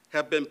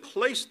have been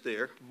placed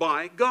there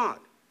by God.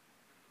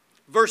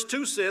 Verse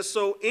 2 says,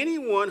 so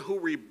anyone who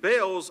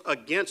rebels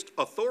against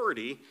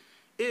authority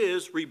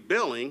is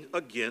rebelling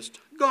against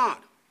God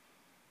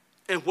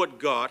and what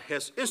God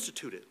has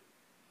instituted.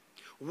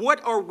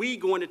 What are we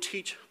going to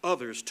teach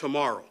others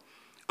tomorrow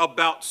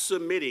about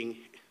submitting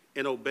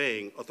and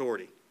obeying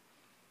authority,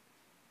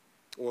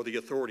 or the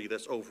authority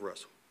that's over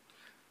us?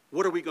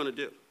 What are we going to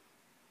do?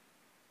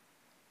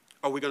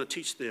 Are we going to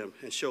teach them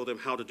and show them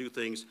how to do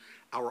things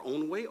our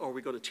own way, or are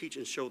we going to teach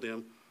and show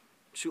them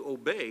to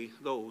obey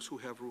those who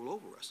have rule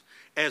over us,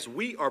 as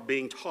we are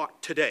being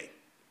taught today?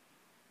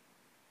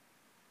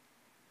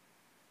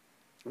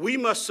 We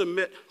must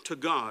submit to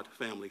God,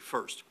 family,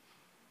 first.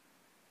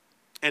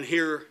 And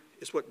here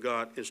is what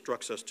God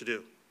instructs us to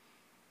do.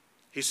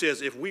 He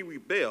says, if we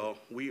rebel,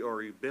 we are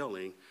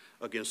rebelling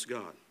against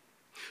God.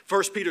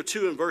 1 Peter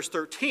 2 and verse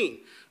 13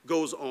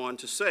 goes on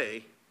to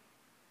say,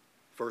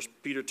 1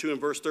 Peter 2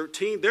 and verse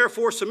 13,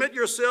 therefore submit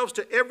yourselves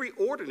to every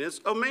ordinance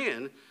of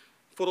man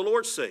for the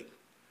Lord's sake,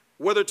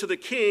 whether to the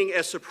king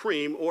as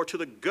supreme or to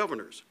the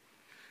governors,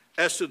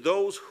 as to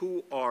those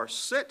who are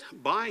set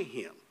by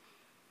him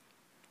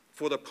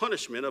for the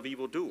punishment of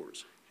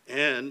evildoers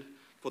and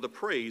for the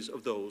praise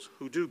of those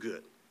who do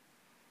good.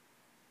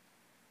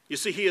 You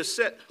see, he has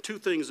set two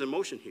things in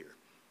motion here.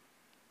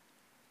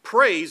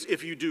 Praise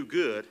if you do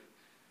good,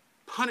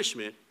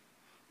 punishment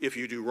if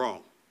you do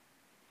wrong.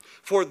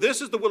 For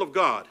this is the will of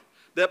God,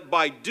 that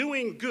by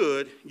doing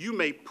good you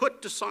may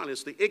put to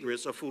silence the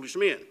ignorance of foolish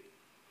men,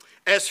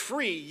 as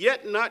free,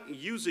 yet not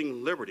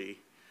using liberty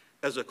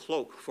as a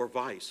cloak for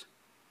vice,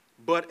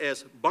 but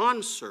as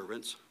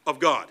bondservants of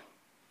God.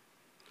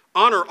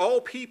 Honor all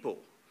people,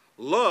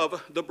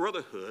 love the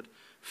brotherhood,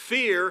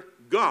 fear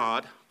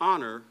God,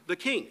 honor the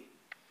king.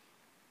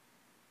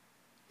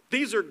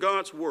 These are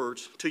God's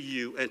words to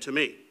you and to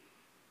me.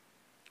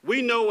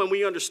 We know and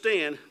we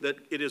understand that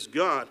it is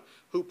God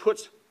who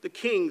puts the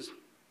kings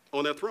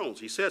on their thrones.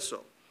 He said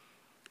so.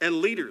 And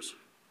leaders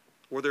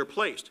where they're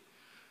placed.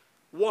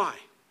 Why?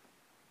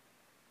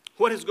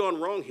 What has gone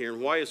wrong here,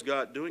 and why is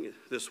God doing it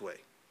this way?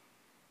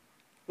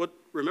 Well,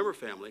 remember,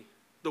 family,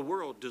 the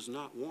world does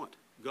not want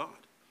God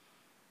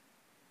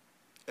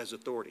as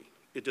authority.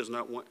 It does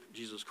not want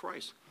Jesus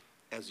Christ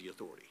as the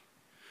authority.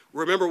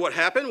 Remember what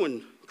happened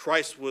when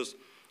Christ was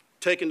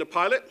taken to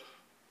Pilate?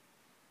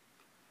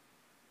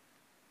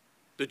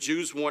 The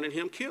Jews wanted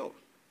him killed.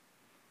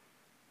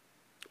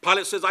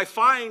 Pilate says, I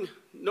find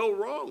no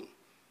wrong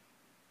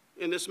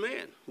in this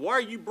man. Why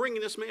are you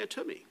bringing this man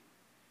to me?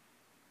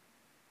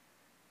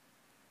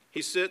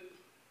 He said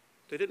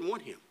they didn't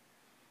want him.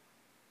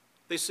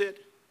 They said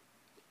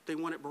they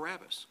wanted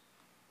Barabbas.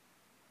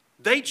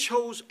 They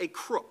chose a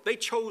crook. They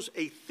chose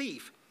a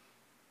thief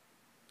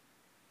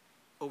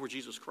over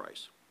Jesus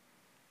Christ.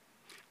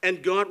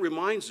 And God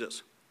reminds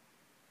us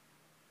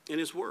in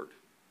his word,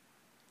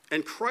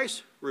 and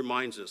Christ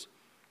reminds us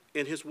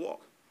in his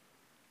walk,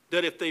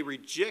 that if they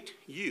reject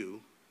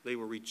you, they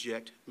will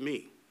reject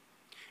me.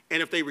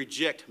 And if they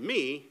reject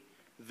me,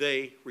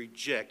 they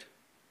reject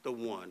the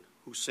one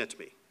who sent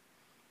me.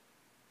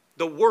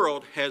 The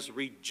world has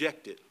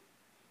rejected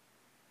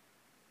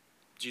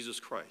Jesus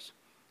Christ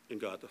and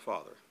God the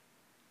Father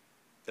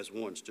as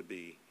ones to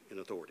be in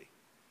authority.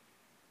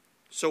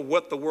 So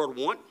what the world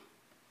wants,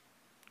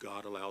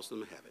 God allows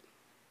them to have it.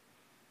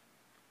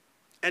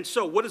 And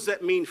so what does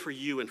that mean for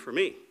you and for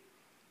me?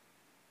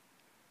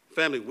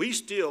 family, we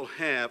still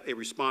have a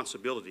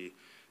responsibility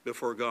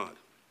before God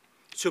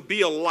to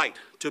be a light,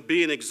 to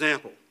be an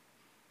example,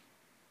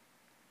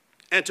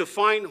 and to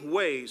find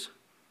ways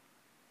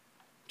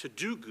to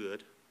do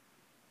good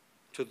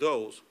to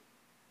those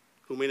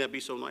who may not be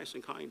so nice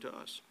and kind to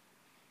us.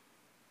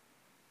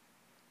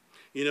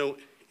 You know,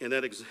 in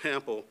that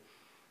example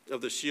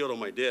of the shield on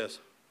my desk,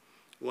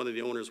 one of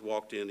the owners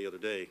walked in the other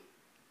day,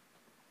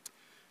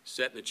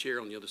 sat in a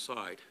chair on the other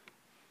side.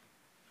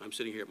 I'm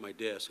sitting here at my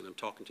desk, and I'm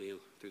talking to him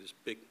through this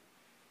big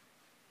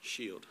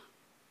shield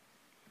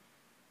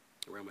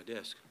around my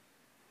desk.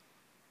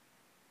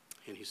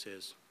 And he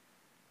says,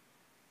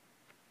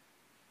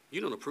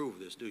 "You don't approve of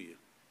this, do you?"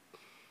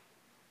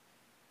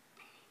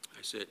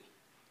 I said, "It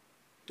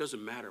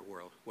doesn't matter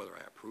whether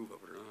I approve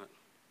of it or not.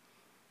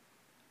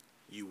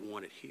 You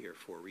want it here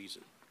for a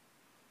reason."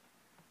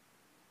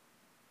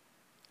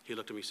 He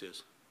looked at me and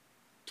says,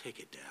 "Take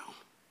it down.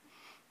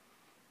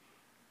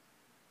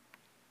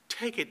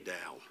 Take it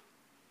down."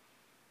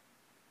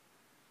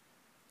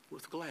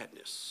 With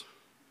gladness,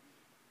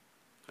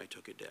 I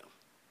took it down.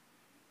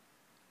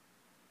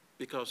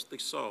 Because they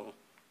saw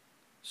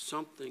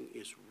something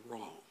is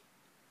wrong.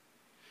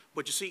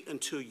 But you see,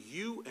 until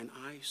you and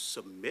I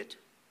submit,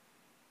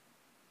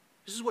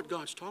 this is what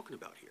God's talking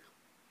about here.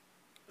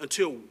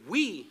 Until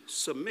we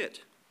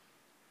submit,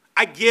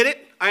 I get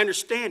it, I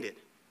understand it,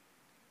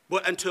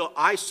 but until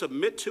I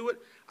submit to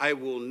it, I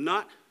will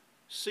not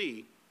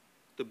see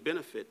the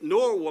benefit,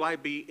 nor will I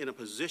be in a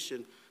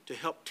position to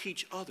help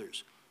teach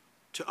others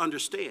to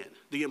understand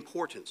the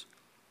importance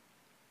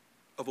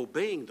of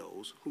obeying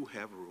those who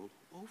have rule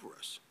over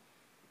us.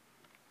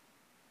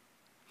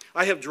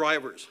 I have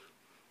drivers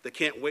that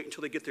can't wait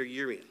until they get their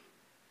year in.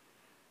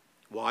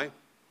 Why?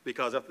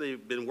 Because after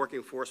they've been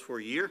working for us for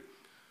a year,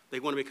 they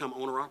want to become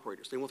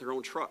owner-operators. They want their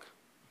own truck.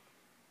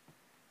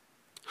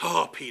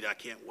 "Oh, Pete, I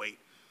can't wait,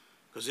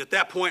 because at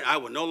that point, I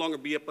will no longer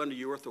be up under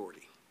your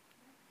authority."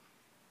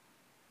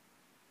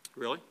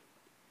 Really?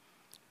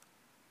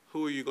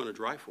 Who are you going to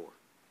drive for?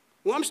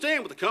 "Well, I'm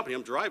staying with the company.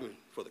 I'm driving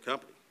for the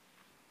company."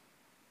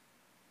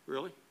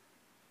 Really?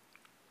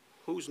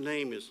 Whose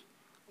name is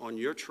on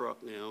your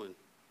truck now and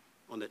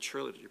on that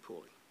trailer that you're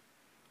pulling?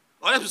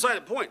 "Oh, that's beside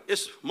the point.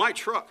 It's my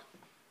truck."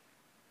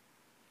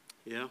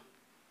 Yeah?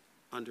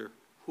 Under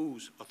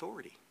whose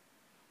authority?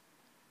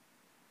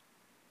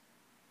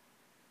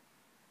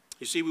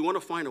 You see, we want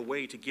to find a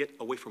way to get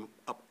away from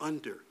up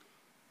under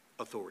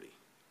authority.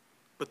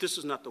 But this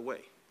is not the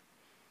way.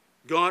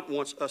 God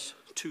wants us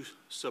to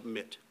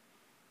submit.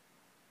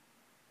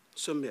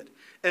 Submit.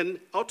 And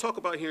I'll talk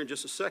about here in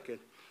just a second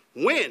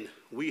when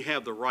we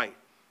have the right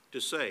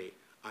to say,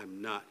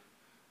 "I'm not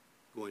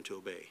going to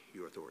obey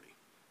your authority."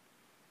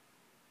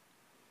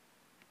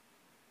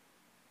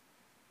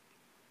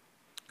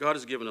 God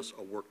has given us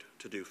a work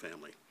to do,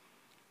 family.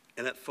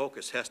 And that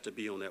focus has to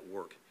be on that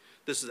work.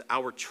 This is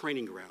our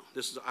training ground.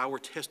 This is our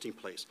testing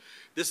place.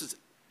 This is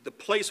the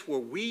place where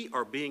we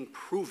are being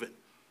proven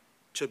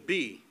to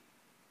be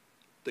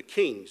the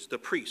kings, the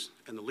priests,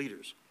 and the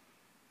leaders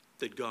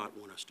that God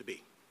wants us to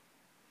be.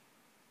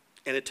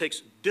 And it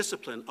takes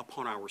discipline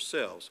upon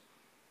ourselves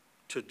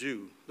to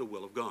do the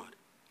will of God.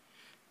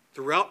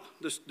 Throughout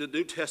the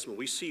New Testament,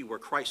 we see where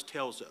Christ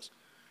tells us,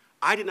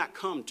 "I did not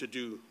come to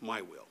do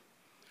my will.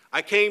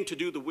 I came to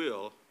do the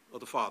will of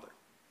the Father."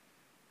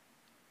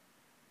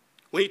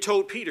 When he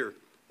told Peter,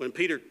 when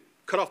Peter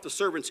cut off the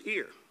servant's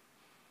ear,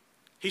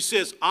 he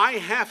says, "I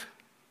have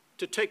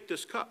to take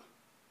this cup."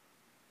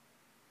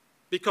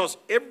 Because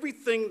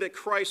everything that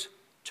Christ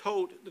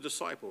told the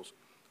disciples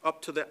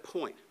up to that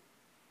point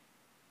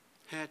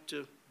had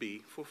to be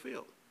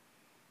fulfilled.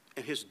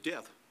 And his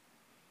death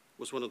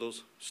was one of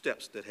those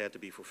steps that had to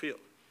be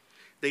fulfilled.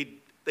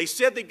 They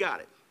said they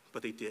got it,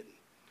 but they didn't.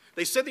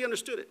 They said they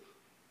understood it,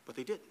 but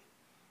they didn't.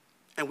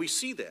 And we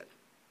see that.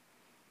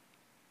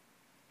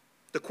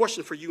 The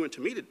question for you and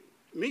to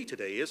me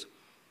today is,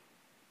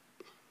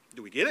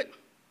 do we get it?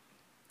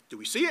 Do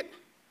we see it?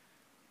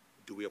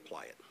 Do we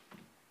apply it?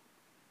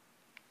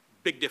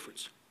 Big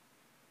difference.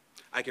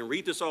 I can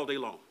read this all day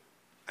long.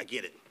 I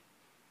get it.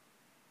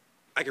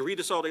 I can read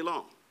this all day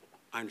long.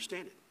 I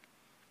understand it.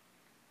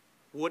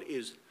 What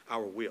is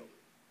our will?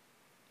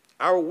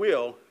 Our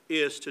will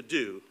is to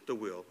do the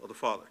will of the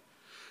Father.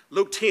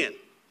 Luke 10.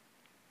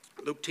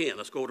 Luke 10.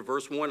 Let's go to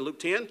verse 1. Luke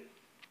 10.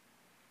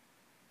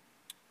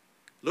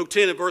 Luke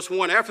 10 and verse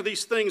 1. "After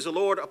these things the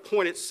Lord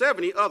appointed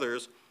 70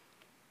 others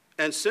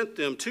and sent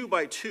them 2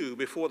 by 2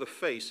 before the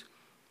face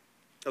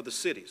of the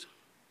cities,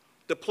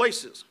 the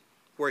places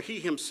where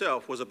he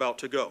himself was about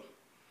to go.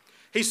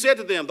 He said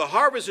to them, 'The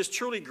harvest is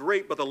truly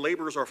great, but the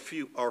laborers are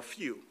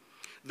few.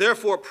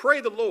 Therefore pray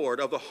the Lord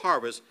of the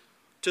harvest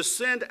to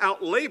send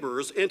out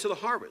laborers into the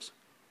harvest.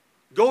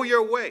 Go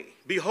your way.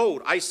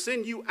 Behold, I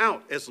send you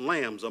out as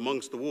lambs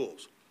amongst the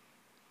wolves.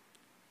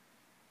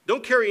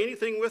 Don't carry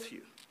anything with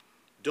you.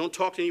 Don't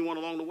talk to anyone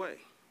along the way.'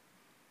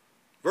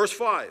 Verse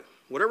 5,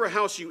 'Whatever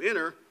house you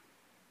enter,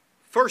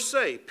 first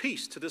say,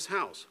 peace to this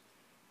house.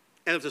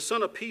 And if the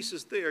Son of Peace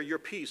is there, your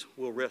peace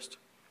will rest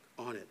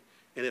on it.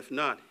 And if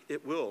not,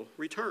 it will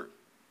return.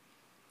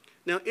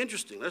 Now,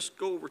 interesting, let's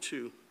go over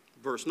to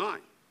verse 9.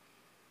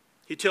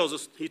 He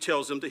tells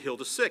them to heal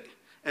the sick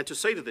and to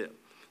say to them,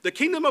 the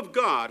kingdom of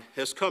God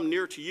has come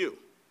near to you.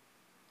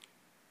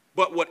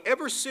 But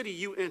whatever city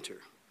you enter,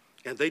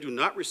 and they do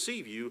not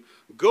receive you,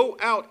 go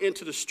out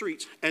into the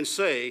streets and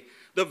say,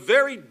 the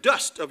very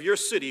dust of your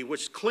city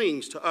which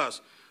clings to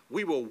us,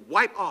 we will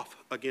wipe off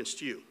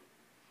against you.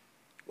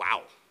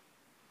 Wow.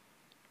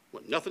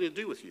 Well, nothing to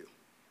do with you.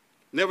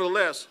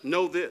 Nevertheless,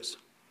 know this,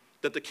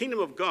 that the kingdom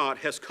of God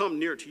has come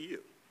near to you.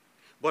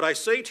 But I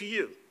say to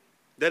you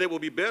that it will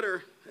be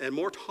better and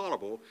more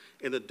tolerable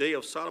in the day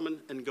of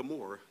Sodom and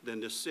Gomorrah than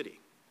this city.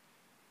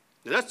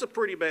 Now, that's a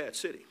pretty bad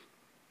city,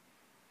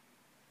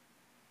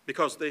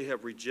 because they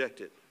have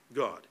rejected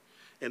God,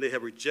 and they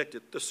have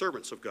rejected the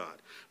servants of God.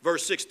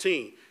 Verse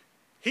 16,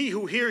 he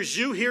who hears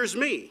you hears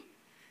me.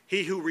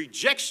 He who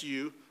rejects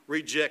you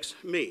rejects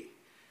me.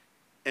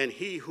 And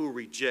he who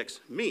rejects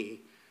me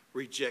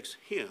rejects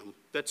him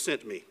that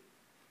sent me.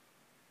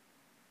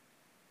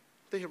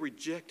 They have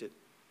rejected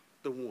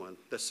the one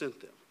that sent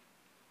them.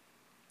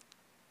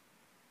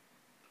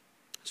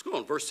 Let's go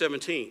on, verse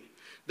 17.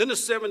 Then the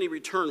 70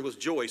 returned with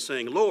joy,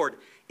 saying, Lord,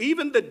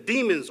 even the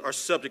demons are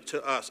subject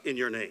to us in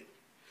your name.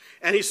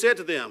 And he said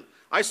to them,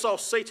 I saw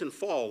Satan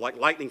fall like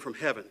lightning from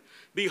heaven.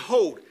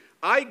 Behold,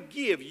 I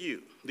give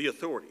you the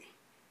authority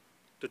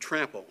to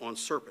trample on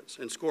serpents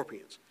and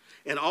scorpions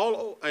and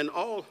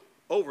all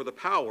over the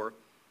power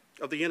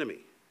of the enemy.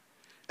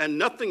 And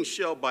nothing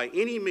shall by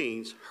any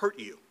means hurt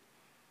you.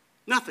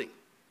 Nothing.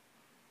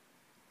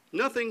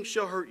 Nothing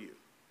shall hurt you.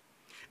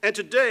 And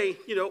today,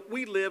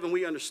 we live and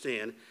we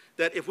understand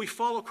that if we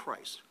follow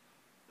Christ,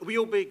 we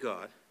obey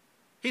God,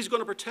 he's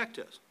going to protect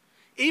us.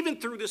 Even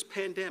through this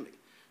pandemic.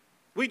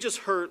 We just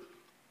heard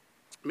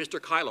Mr.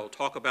 Kylo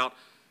talk about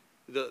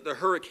the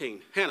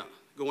hurricane Hannah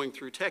going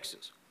through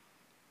Texas.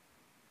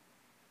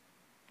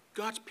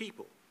 God's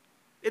people.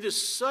 It is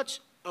such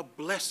a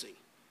blessing.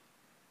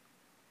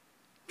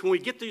 When we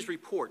get these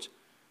reports,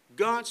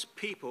 God's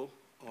people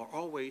are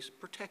always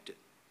protected.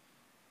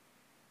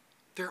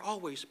 They're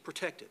always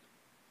protected.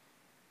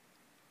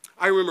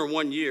 I remember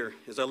one year,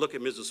 as I look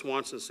at Mrs.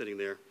 Swanson sitting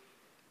there,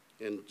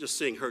 and just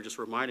seeing her just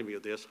reminded me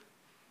of this.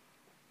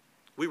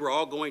 We were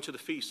all going to the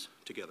feast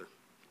together.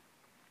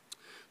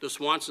 The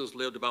Swansons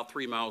lived about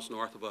 3 miles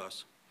north of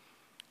us.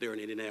 They're in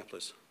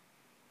Indianapolis.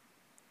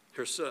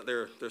 Their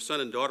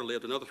son and daughter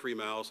lived another 3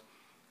 miles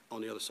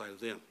on the other side of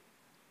them.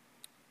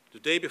 The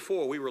day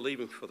before we were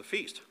leaving for the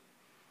feast,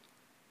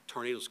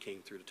 tornadoes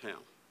came through the town.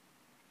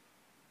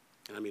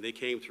 And they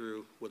came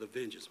through with a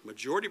vengeance.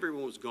 Majority of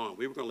everyone was gone.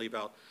 We were going to leave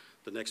out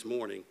the next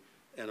morning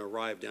and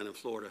arrive down in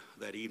Florida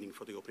that evening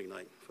for the opening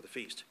night for the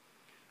feast.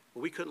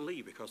 But we couldn't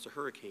leave because the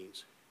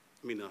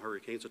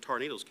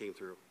tornadoes came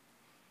through.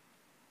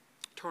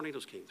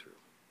 Tornadoes came through.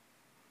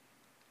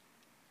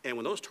 And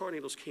when those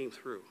tornadoes came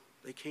through,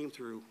 they came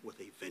through with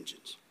a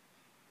vengeance.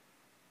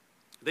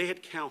 They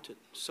had counted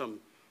some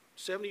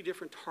 70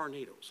 different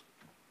tornadoes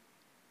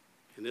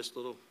in this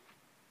little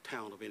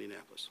town of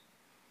Indianapolis.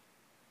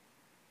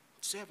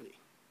 70.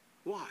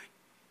 Why?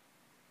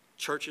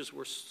 Churches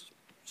were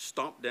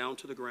stomped down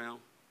to the ground.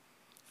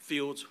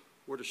 Fields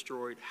were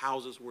destroyed.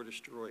 Houses were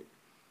destroyed.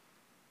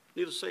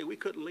 Needless to say, we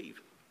couldn't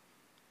leave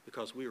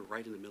because we were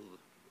right in the middle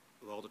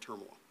of all the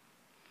turmoil.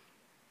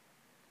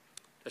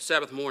 That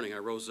Sabbath morning, I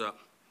rose up.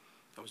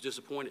 I was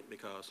disappointed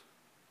because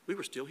we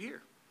were still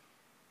here.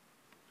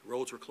 The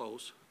roads were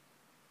closed.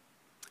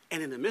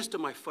 And in the midst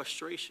of my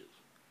frustration,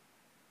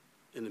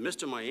 in the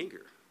midst of my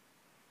anger,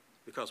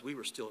 because we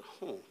were still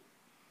at home,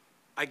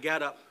 I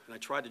got up and I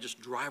tried to just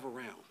drive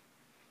around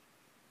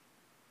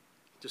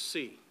to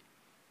see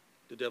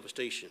the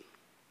devastation,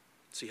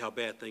 see how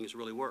bad things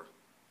really were.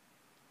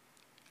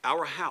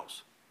 Our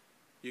house,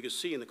 you can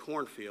see in the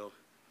cornfield,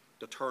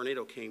 the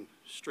tornado came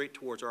straight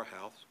towards our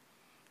house,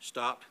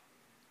 stopped,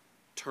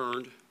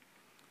 turned,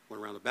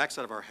 went around the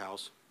backside of our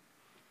house,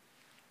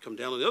 come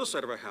down on the other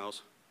side of our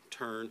house,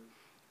 turned,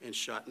 and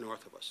shot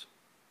north of us.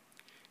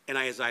 And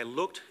as I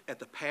looked at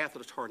the path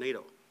of the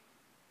tornado,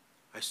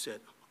 I said,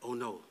 oh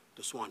no,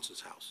 the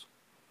Swanson's house.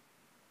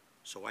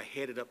 So I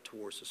headed up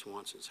towards the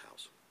Swanson's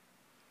house.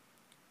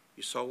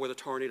 You saw where the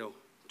tornado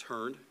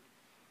turned,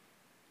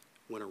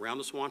 went around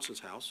the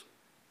Swanson's house,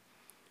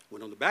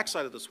 went on the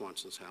backside of the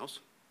Swanson's house,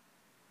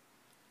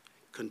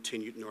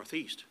 continued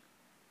northeast.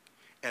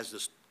 As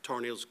the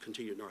tornadoes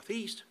continued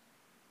northeast,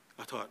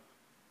 I thought,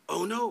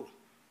 oh no,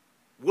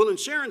 Will and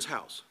Sharon's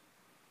house.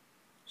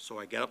 So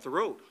I got up the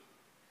road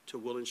to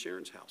Will and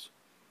Sharon's house.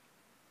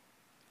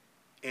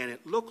 And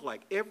it looked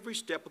like every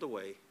step of the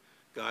way,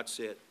 God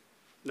said,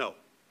 no,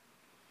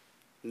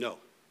 no.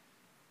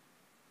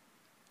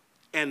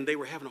 And they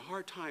were having a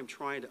hard time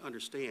trying to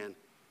understand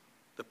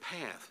the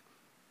path,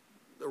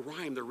 the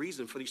rhyme, the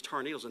reason for these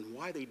tornadoes and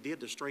why they did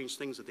the strange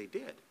things that they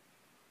did.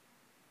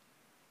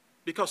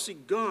 Because, see,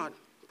 God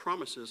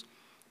promises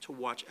to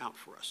watch out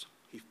for us.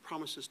 He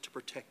promises to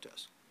protect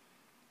us.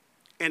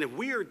 And if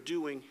we are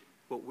doing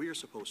what we're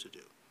supposed to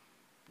do,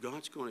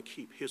 God's going to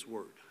keep his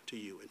word to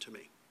you and to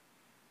me.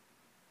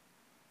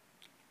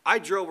 I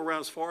drove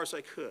around as far as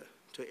I could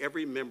to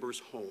every member's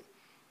home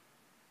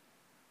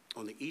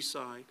on the east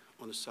side,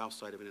 on the south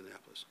side of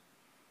Indianapolis.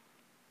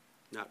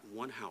 Not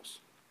one house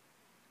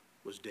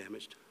was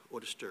damaged or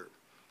disturbed,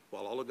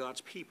 while all of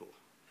God's people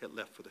had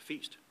left for the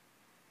feast.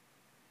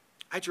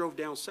 I drove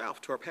down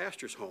south to our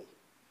pastor's home,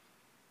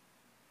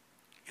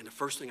 and the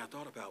first thing I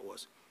thought about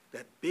was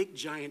that big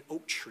giant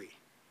oak tree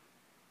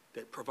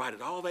that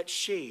provided all that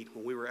shade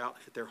when we were out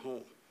at their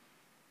home.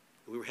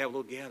 We were having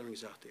little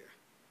gatherings out there.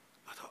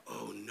 I thought,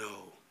 oh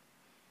no.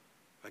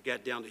 I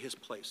got down to his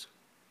place.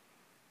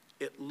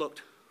 It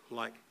looked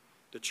like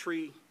the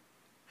tree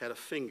had a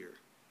finger.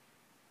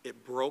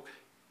 It broke,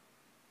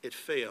 it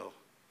fell,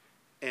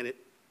 and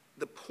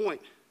the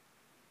point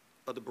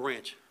of the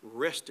branch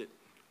rested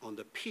on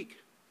the peak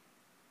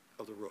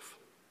of the roof.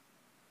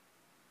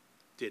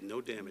 Did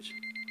no damage,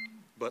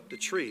 but the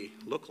tree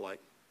looked like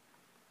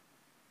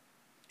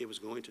it was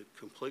going to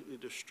completely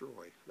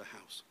destroy the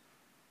house.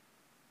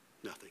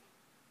 Nothing.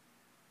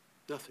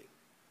 Nothing.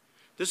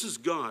 This is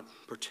God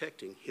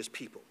protecting his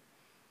people,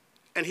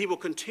 and he will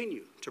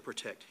continue to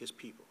protect his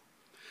people.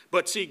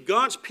 But see,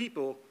 God's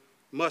people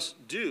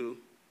must do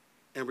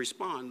and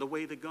respond the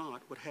way that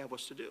God would have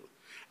us to do.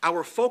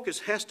 Our focus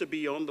has to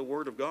be on the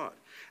Word of God.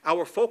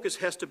 Our focus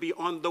has to be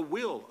on the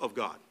will of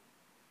God.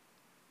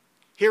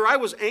 Here I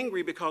was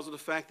angry because of the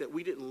fact that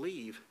we didn't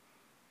leave,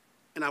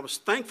 and I was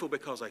thankful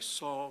because I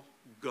saw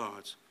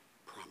God's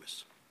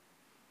promise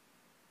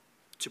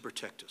to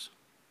protect us.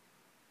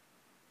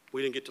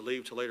 We didn't get to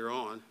leave till later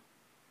on,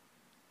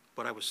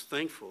 but I was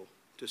thankful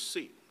to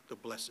see the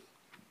blessing.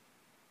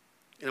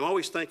 And I'm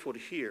always thankful to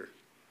hear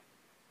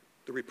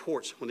the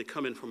reports when they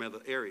come in from other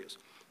areas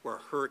where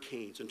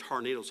hurricanes and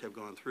tornadoes have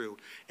gone through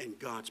and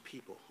God's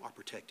people are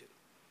protected.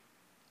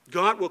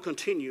 God will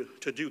continue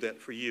to do that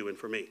for you and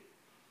for me.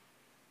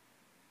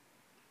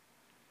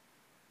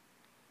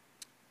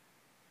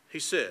 He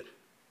said,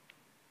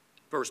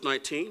 verse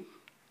 19,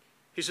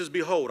 he says,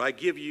 behold, I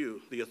give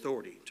you the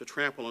authority to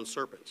trample on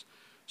serpents,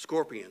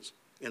 scorpions,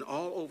 and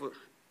all over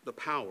the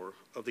power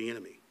of the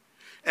enemy.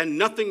 And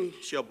nothing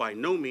shall by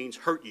no means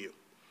hurt you.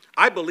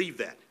 I believe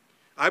that.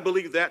 I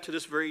believe that to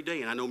this very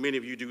day, and I know many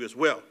of you do as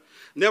well.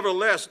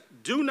 Nevertheless,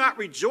 do not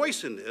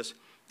rejoice in this,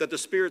 that the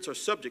spirits are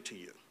subject to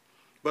you,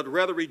 but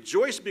rather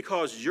rejoice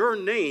because your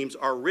names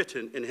are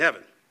written in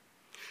heaven.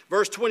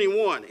 Verse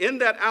 21, in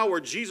that hour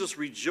Jesus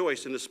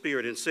rejoiced in the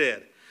Spirit and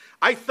said,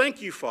 I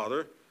thank you,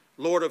 Father,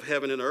 Lord of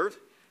heaven and earth,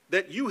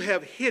 that you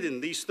have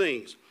hidden these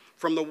things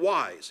from the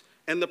wise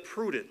and the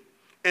prudent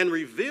and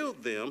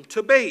revealed them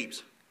to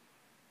babes.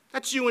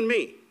 That's you and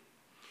me.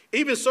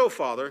 Even so,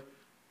 Father,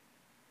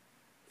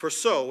 for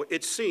so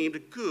it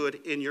seemed good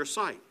in your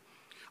sight.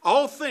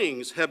 All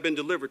things have been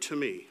delivered to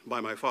me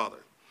by my Father,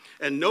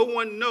 and no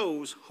one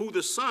knows who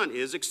the Son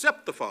is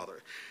except the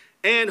Father,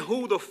 and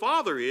who the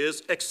Father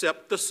is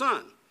except the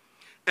Son,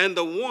 and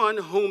the one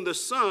whom the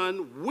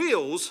Son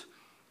wills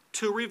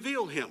to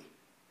reveal him.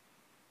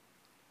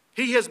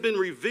 He has been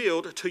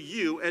revealed to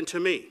you and to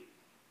me.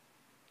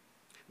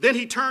 Then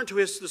he turned to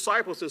his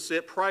disciples and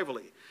said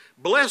privately,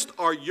 blessed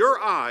are your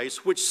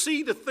eyes which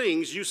see the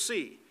things you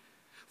see.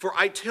 For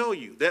I tell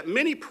you that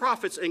many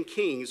prophets and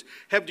kings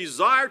have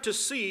desired to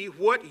see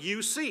what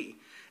you see,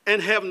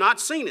 and have not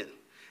seen it,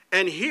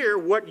 and hear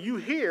what you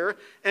hear,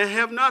 and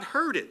have not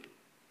heard it.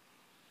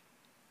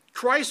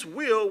 Christ's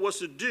will was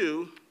to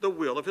do the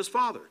will of his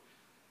Father.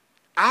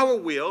 Our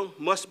will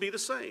must be the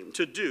same,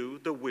 to do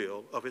the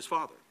will of his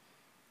Father.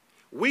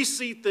 We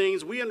see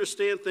things, we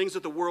understand things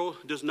that the world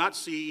does not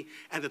see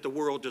and that the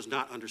world does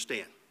not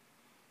understand.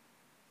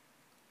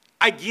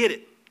 I get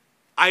it.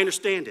 I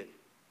understand it.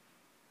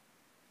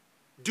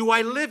 Do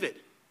I live it?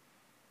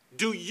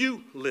 Do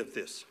you live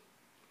this?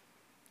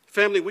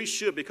 Family, we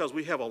should, because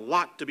we have a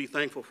lot to be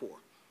thankful for.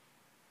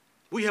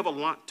 We have a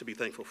lot to be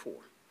thankful for.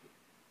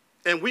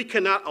 And we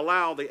cannot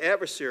allow the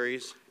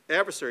adversary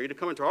to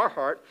come into our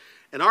heart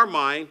and our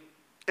mind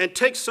and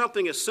take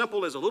something as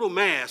simple as a little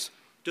mass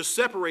to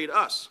separate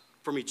us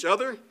from each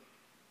other,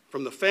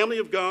 from the family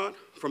of God,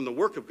 from the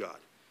work of God.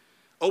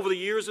 Over the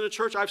years in the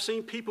church, I've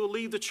seen people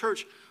leave the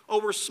church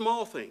over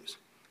small things.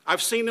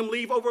 I've seen them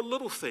leave over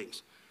little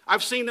things.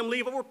 I've seen them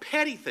leave over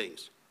petty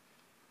things.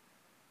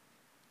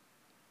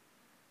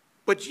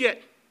 But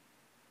yet,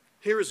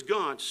 here is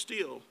God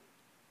still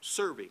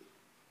serving,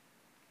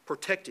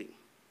 protecting,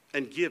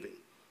 and giving.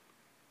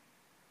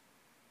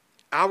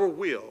 Our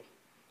will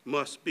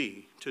must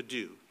be to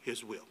do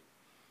his will.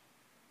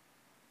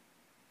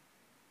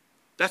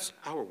 That's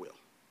our will,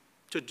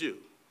 to do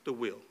the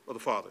will of the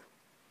Father.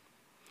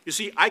 You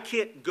see, I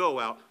can't go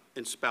out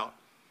and spout,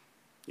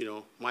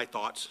 my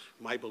thoughts,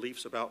 my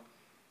beliefs about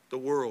the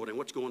world and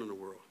what's going on in the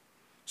world.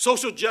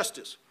 Social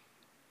justice,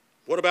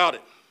 what about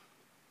it?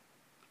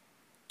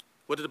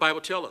 What did the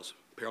Bible tell us?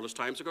 Perilous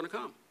times are going to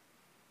come.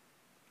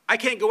 I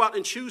can't go out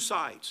and choose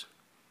sides.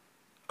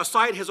 A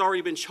side has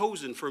already been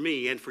chosen for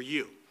me and for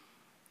you.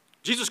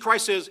 Jesus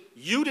Christ says,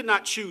 you did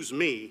not choose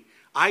me,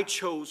 I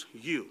chose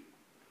you.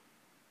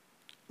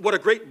 What a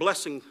great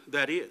blessing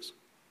that is.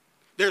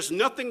 There's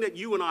nothing that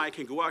you and I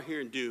can go out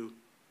here and do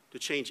to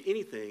change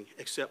anything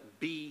except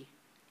be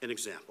an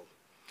example.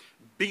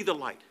 Be the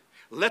light.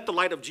 Let the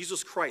light of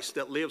Jesus Christ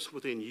that lives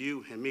within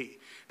you and me,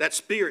 that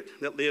spirit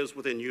that lives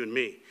within you and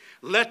me,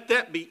 let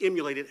that be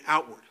emulated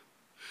outward.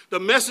 The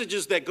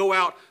messages that go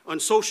out on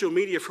social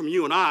media from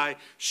you and I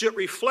should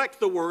reflect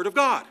the Word of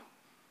God,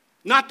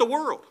 not the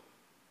world.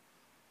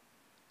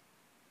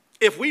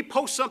 If we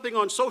post something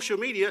on social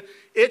media,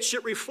 it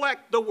should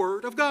reflect the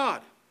Word of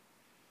God,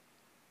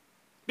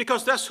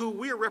 because that's who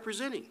we're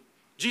representing,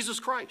 Jesus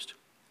Christ.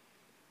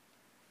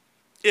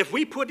 If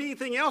we put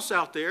anything else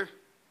out there,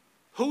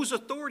 whose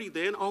authority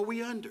then are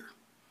we under?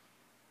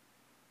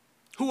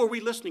 Who are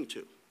we listening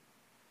to?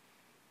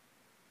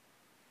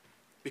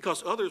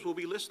 Because others will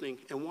be listening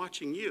and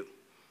watching you.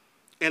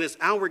 And it's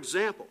our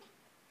example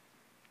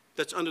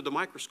that's under the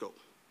microscope.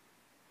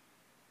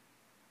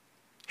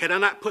 Had I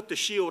not put the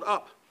shield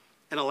up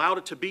and allowed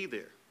it to be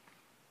there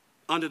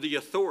under the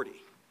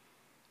authority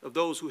of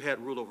those who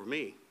had rule over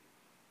me,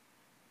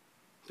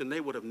 then they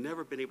would have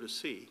never been able to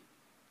see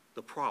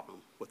the problem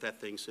with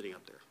that thing sitting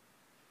up there.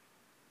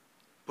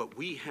 But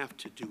we have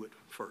to do it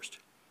first.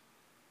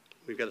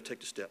 We've got to take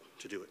the step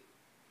to do it.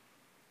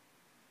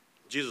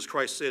 Jesus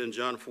Christ said in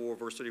John 4,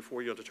 verse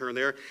 34, you have to turn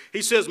there.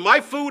 He says, my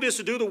food is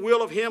to do the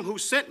will of him who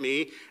sent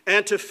me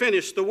and to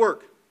finish the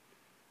work.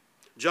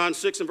 John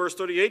 6 and verse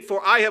 38,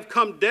 for I have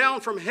come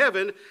down from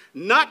heaven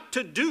not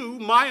to do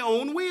my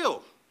own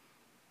will,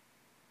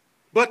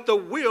 but the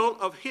will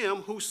of him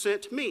who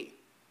sent me.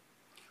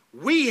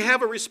 We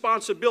have a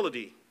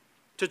responsibility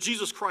to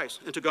Jesus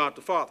Christ and to God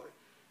the Father.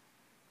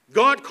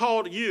 God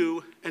called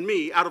you and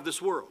me out of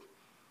this world,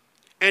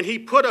 and he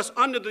put us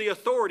under the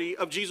authority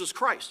of Jesus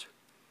Christ.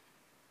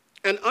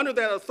 And under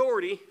that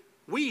authority,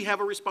 we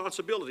have a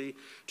responsibility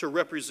to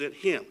represent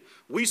him.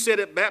 We said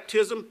at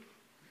baptism,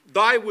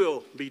 thy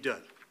will be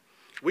done.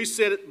 We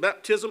said at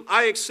baptism,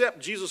 I accept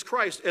Jesus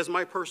Christ as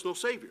my personal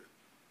Savior.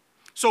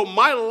 So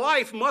my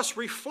life must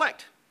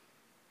reflect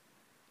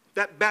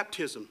that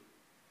baptism,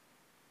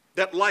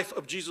 that life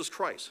of Jesus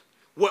Christ,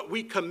 what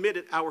we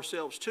committed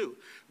ourselves to.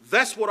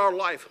 That's what our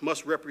life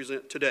must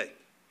represent today.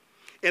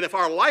 And if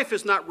our life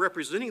is not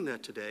representing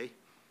that today,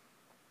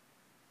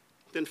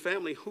 then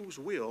family, whose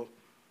will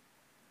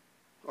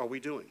are we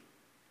doing?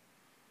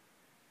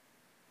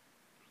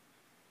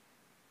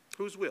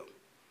 Whose will?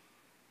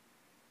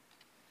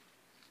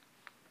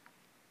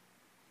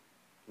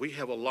 We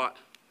have a lot,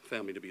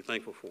 family, to be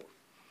thankful for.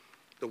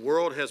 The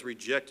world has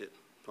rejected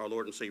our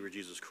Lord and Savior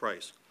Jesus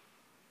Christ.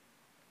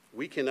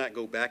 We cannot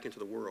go back into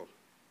the world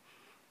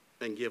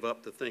and give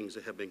up the things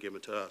that have been given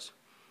to us.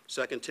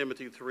 2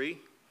 Timothy 3,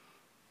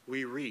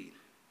 we read.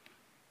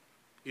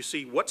 You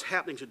see, what's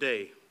happening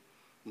today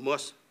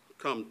must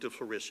come to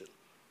fruition.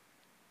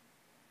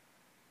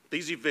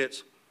 These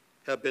events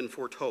have been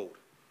foretold,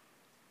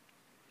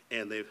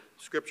 and the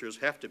scriptures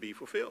have to be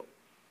fulfilled.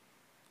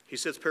 He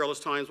says perilous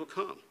times will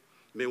come.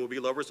 Men will be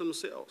lovers of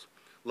themselves,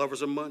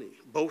 lovers of money,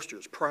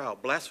 boasters,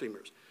 proud,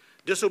 blasphemers,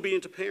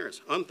 disobedient to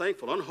parents,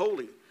 unthankful,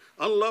 unholy,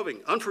 unloving,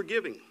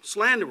 unforgiving,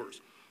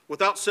 slanderers,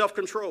 without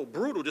self-control,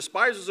 brutal,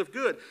 despisers of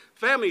good.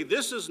 Family,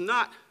 this is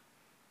not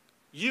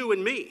you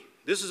and me.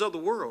 This is of the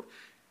world.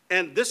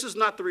 And this is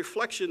not the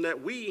reflection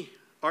that we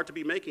are to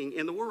be making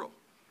in the world.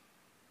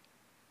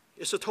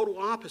 It's a total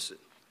opposite.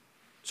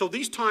 So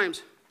these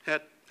times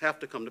have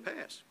to come to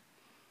pass.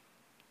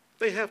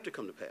 They have to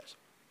come to pass.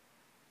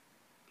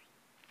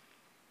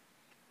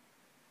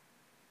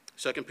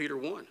 2 Peter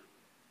 1,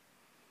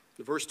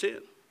 verse 10.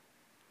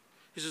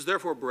 He says,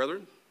 therefore,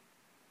 brethren,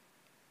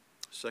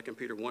 2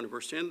 Peter 1,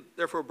 verse 10,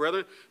 therefore,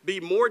 brethren, be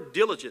more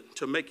diligent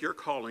to make your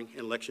calling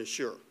and election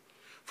sure.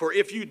 For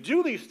if you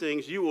do these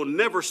things, you will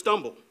never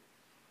stumble.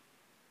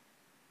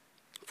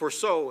 For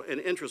so an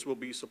entrance will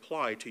be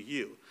supplied to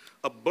you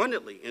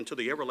abundantly into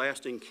the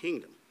everlasting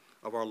kingdom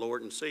of our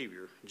Lord and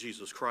Savior,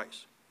 Jesus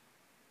Christ.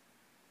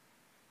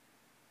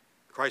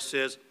 Christ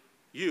says,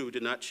 you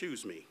did not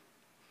choose me.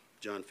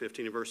 John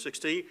 15 and verse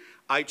 16,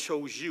 I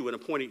chose you and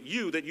appointed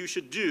you that you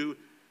should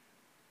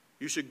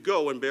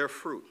go and bear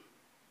fruit.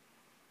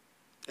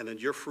 And then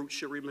your fruit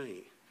should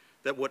remain,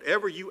 that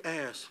whatever you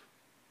ask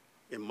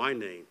in my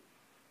name,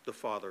 the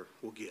Father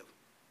will give.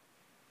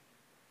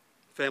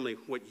 Family,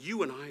 what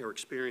you and I are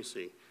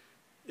experiencing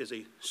is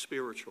a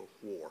spiritual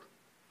war.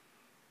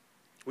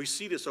 We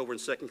see this over in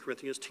 2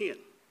 Corinthians 10.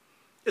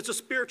 It's a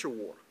spiritual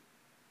war.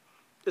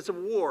 It's a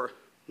war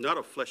not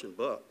of flesh and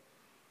blood.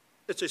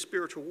 It's a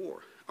spiritual war.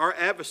 Our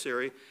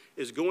adversary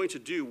is going to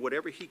do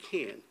whatever he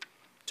can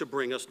to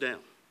bring us down.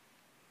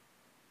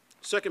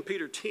 2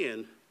 Peter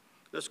 10,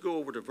 let's go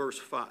over to verse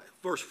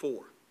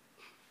 4.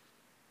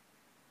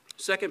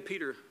 2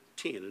 Peter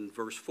 10 and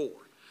verse 4.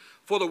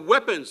 For the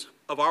weapons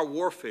of our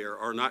warfare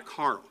are not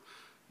carnal,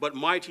 but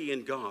mighty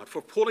in God,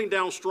 for pulling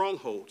down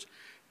strongholds,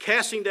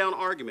 casting down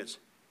arguments,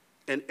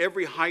 and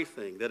every high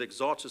thing that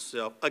exalts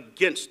itself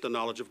against the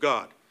knowledge of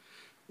God.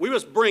 We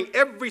must bring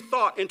every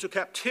thought into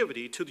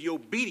captivity to the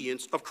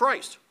obedience of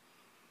Christ,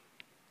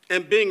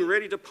 and being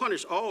ready to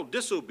punish all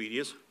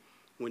disobedience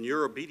when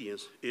your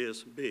obedience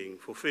is being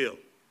fulfilled.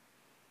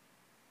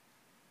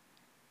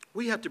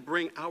 We have to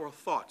bring our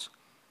thoughts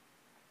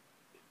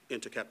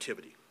into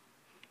captivity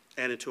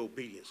and into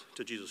obedience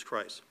to Jesus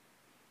Christ.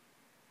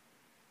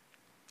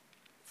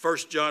 1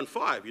 John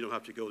 5, you don't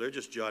have to go there,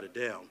 just jot it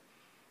down.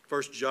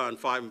 1 John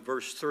 5 and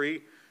verse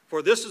 3,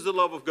 for this is the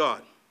love of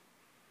God,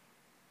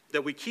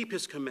 that we keep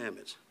his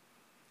commandments,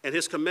 and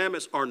his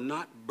commandments are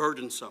not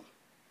burdensome.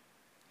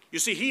 You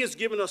see, he has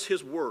given us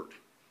his word.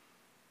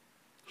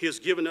 He has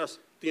given us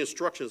the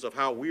instructions of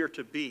how we are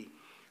to be,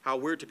 how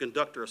we're to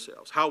conduct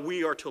ourselves, how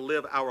we are to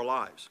live our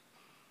lives.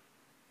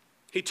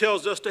 He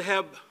tells us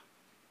to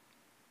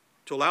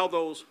allow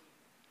those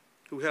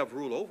who have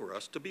rule over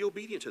us to be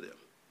obedient to them.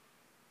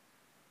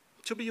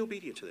 To be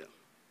obedient to them.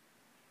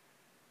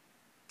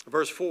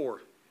 Verse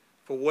 4,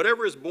 for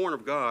whatever is born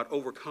of God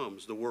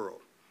overcomes the world.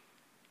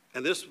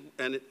 And this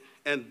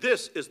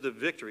is the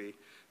victory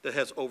that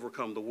has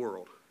overcome the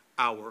world,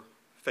 our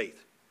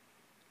faith.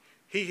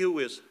 He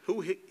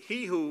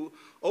who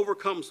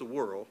overcomes the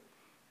world,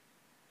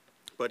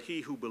 but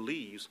he who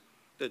believes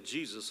that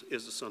Jesus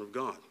is the Son of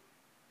God.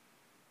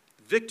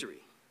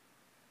 Victory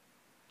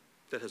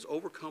that has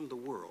overcome the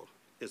world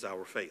is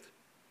our faith.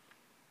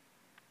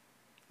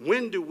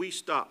 When do we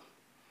stop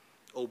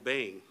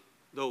obeying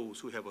those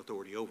who have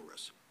authority over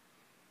us?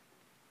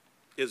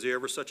 Is there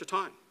ever such a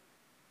time?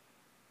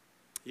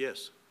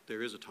 Yes,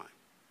 there is a time.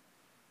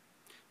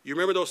 You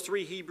remember those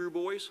 3 Hebrew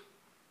boys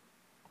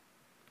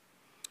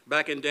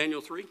back in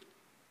Daniel 3?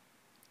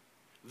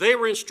 They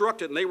were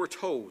instructed and they were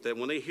told that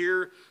when they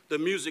hear the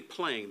music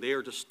playing, they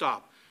are to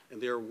stop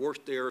and they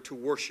are to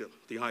worship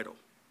the idol.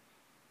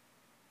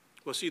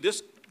 Well, see,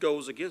 this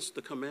goes against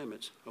the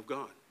commandments of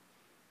God.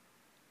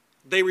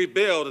 They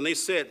rebelled and they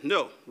said,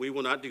 no, we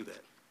will not do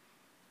that.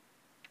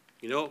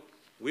 You know,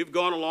 we've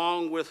gone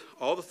along with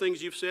all the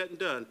things you've said and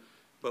done,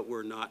 but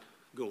we're not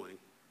going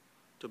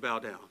to bow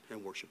down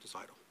and worship this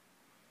idol.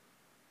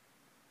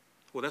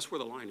 Well, that's where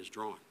the line is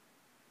drawn.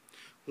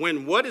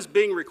 When what is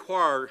being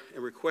required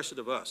and requested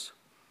of us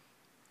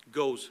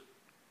goes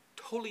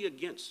totally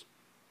against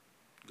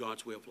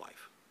God's way of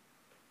life,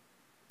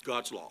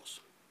 God's laws,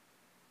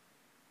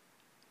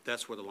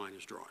 that's where the line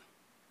is drawn.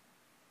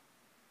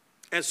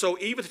 And so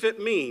even if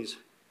it means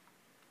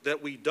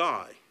that we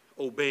die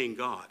obeying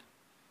God,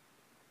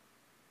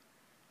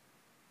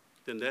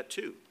 then that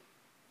too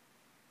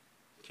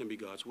can be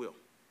God's will.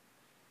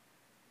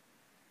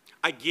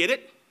 I get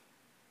it.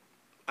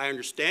 I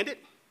understand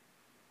it.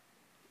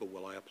 But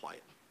will I apply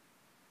it?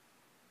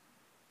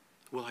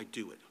 Will I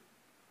do it?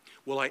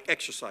 Will I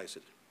exercise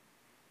it?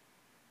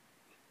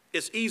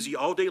 It's easy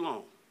all day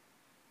long,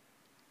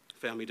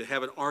 family, to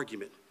have an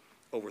argument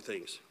over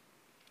things,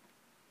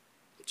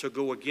 to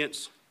go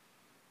against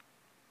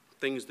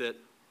things that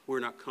we're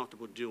not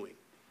comfortable doing,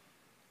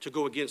 to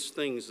go against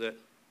things that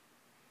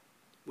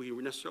we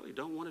necessarily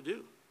don't want to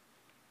do.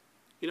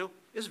 You know,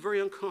 it's very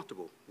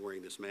uncomfortable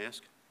wearing this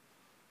mask.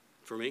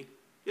 For me,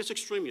 it's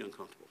extremely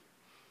uncomfortable.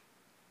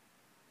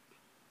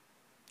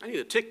 I need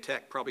a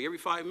tic-tac probably every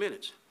 5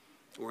 minutes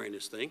wearing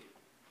this thing.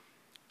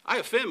 I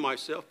offend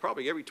myself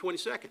probably every 20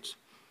 seconds.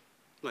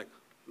 Like,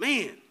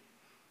 man.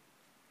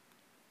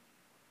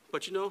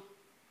 But you know,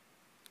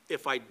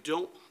 if I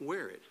don't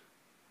wear it,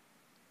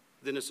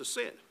 then it's a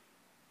sin.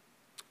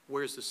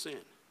 Where's the sin?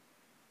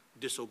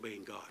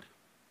 Disobeying God.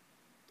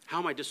 How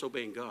am I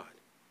disobeying God?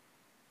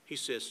 He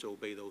says to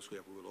obey those who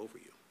have rule over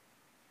you.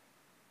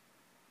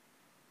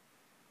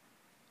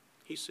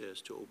 He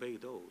says to obey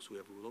those who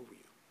have rule over you.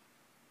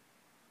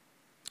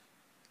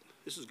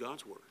 This is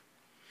God's word.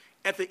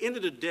 At the end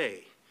of the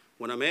day,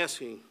 when I'm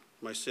asking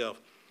myself,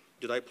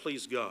 did I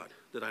please God?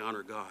 Did I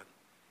honor God?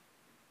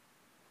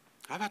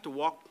 I have to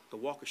walk the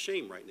walk of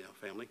shame right now,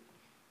 family.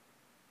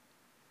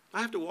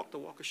 I have to walk the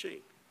walk of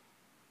shame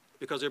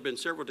because there have been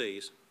several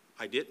days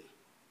I didn't.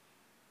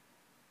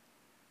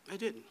 I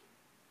didn't.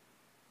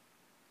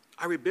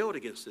 I rebelled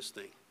against this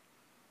thing.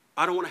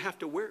 I don't want to have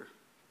to wear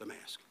the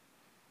mask.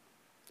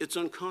 It's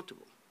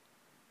uncomfortable.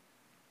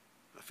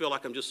 I feel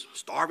like I'm just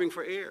starving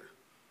for air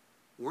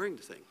wearing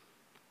the thing.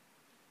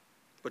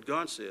 But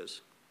God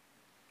says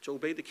to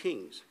obey the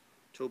kings,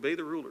 to obey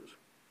the rulers,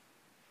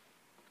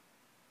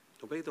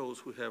 to obey those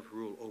who have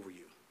rule over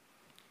you.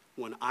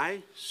 When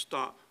I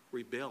stop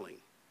rebelling,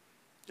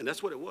 and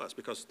that's what it was,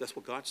 because that's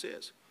what God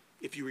says.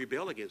 If you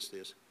rebel against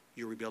this,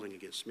 you're rebelling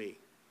against me.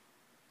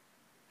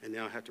 And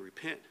now I have to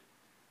repent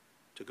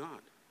to God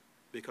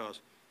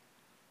because,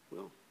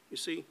 well, you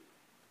see,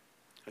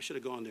 I should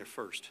have gone there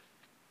first.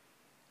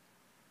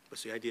 But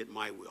see, I did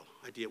my will.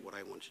 I did what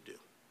I wanted to do.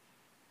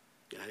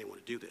 And I didn't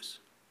want to do this.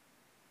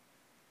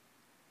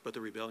 But the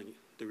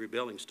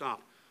rebelling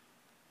stopped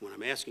when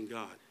I'm asking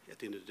God at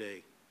the end of the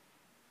day,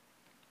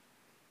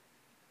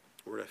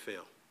 where did I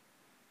fail?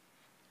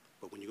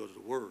 But when you go to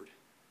the Word,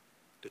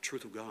 the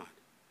truth of God,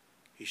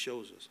 He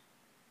shows us,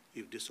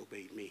 you've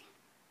disobeyed me.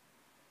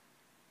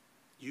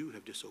 You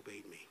have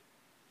disobeyed me.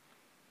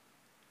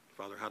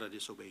 Father, how did I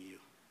disobey you?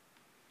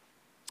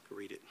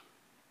 Read it.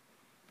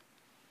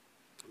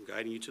 I'm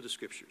guiding you to the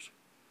Scriptures.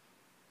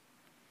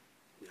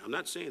 Now, I'm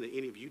not saying that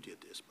any of you did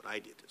this, but I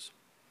did this.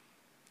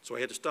 So I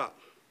had to stop.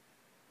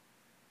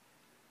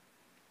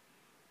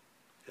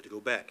 had to go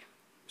back.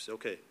 Say,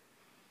 okay,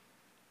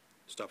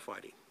 stop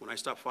fighting. When I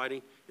stopped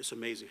fighting, it's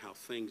amazing how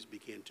things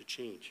began to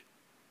change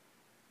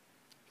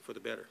for the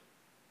better.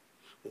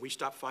 When we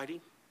stop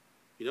fighting,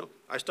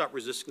 I stopped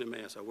resisting the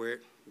mask. I wear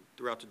it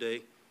throughout the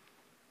day.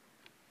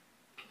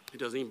 It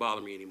doesn't even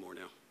bother me anymore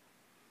now.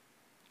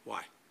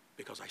 Why?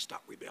 Because I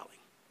stopped rebelling.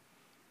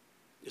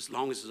 As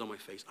long as it's on my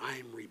face, I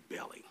am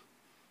rebelling.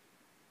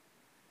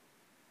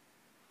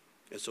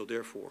 And so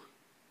therefore,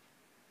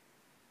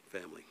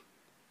 family,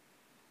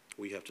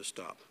 we have to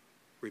stop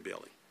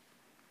rebelling.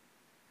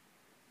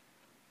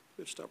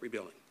 We have to stop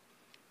rebelling.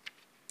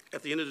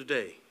 At the end of the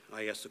day,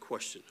 I ask the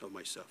question of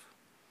myself,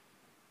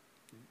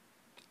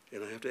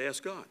 and I have to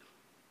ask God,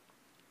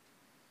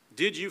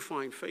 did you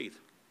find faith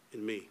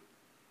in me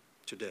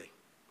today?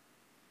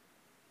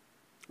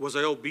 Was I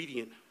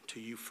obedient to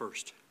you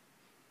first?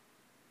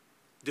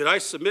 Did I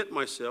submit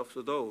myself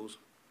to those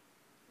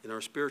in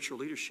our spiritual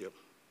leadership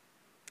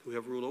who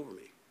have ruled over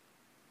me?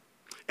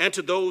 And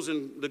to those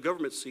in the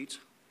government seats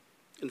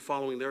in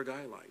following their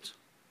guidelines?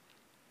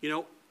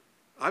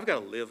 I've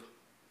got to live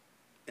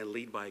and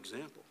lead by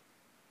example.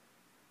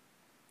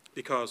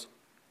 Because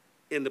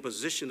in the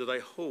position that I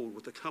hold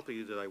with the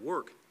company that I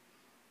work,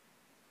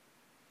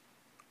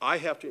 I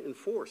have to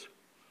enforce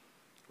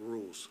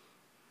rules,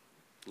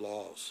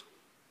 laws.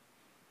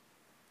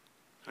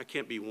 I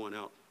can't be one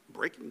out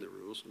breaking the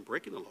rules and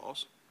breaking the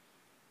laws.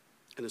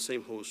 And the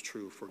same holds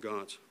true for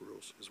God's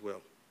rules as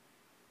well.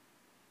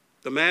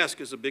 The mask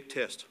is a big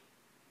test.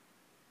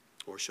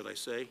 Or should I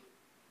say,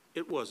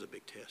 it was a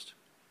big test.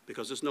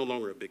 Because it's no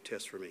longer a big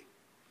test for me.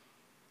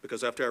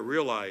 Because after I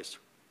realized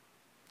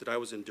that I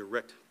was in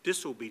direct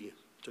disobedience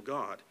to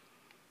God,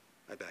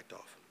 I backed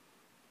off.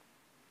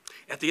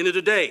 At the end of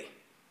the day,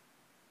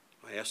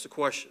 I asked the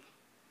question,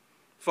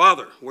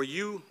 Father, were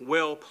you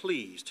well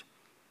pleased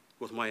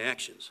with my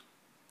actions,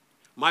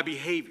 my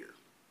behavior,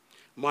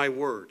 my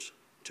words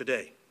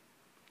today?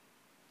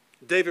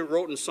 David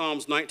wrote in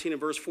Psalms 19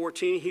 and verse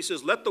 14, he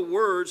says, let the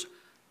words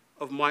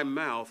of my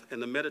mouth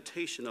and the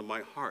meditation of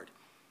my heart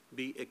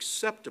be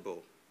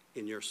acceptable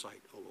in your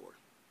sight, O Lord.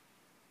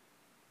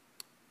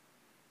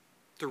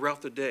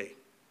 Throughout the day,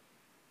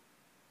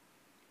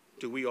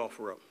 do we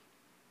offer up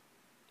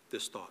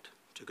this thought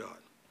to God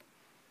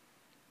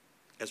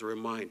as a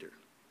reminder,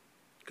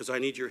 because I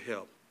need your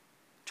help,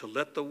 to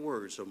let the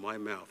words of my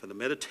mouth and the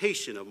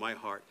meditation of my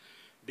heart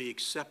be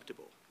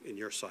acceptable in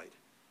your sight.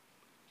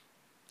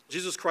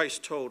 Jesus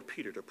Christ told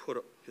Peter to put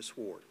up his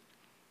sword,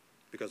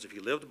 because if he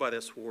lived by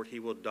that sword, he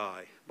will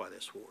die by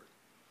that sword.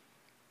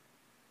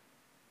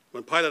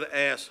 When Pilate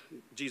asked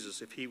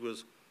Jesus if he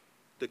was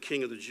the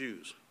king of the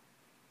Jews,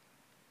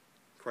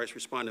 Christ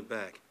responded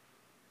back,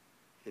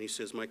 and he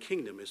says, my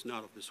kingdom is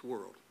not of this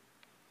world.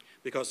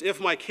 Because if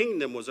my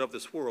kingdom was of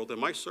this world, then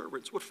my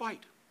servants would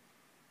fight.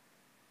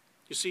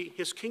 You see,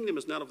 his kingdom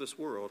is not of this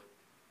world,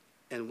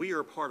 and we are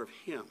a part of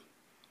him.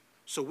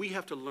 So we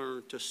have to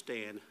learn to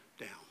stand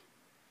down.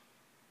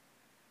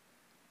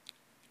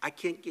 I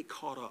can't get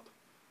caught up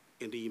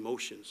in the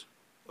emotions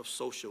of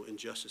social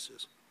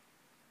injustices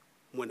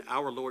when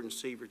our Lord and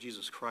Savior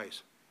Jesus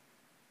Christ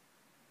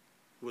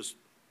was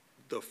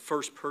the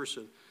first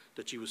person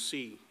that you would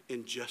see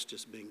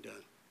injustice being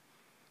done,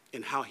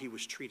 and how he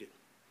was treated,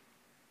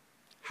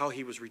 how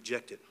he was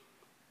rejected.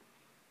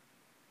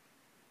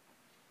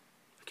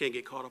 I can't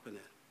get caught up in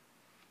that,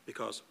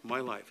 because my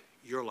life,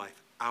 your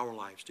life, our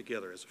lives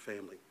together as a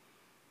family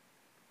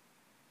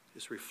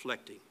is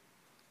reflecting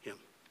him.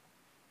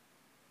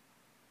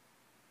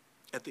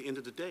 At the end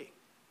of the day,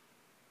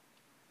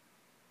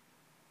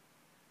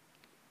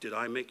 did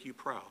I make you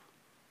proud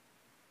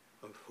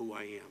of who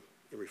I am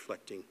in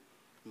reflecting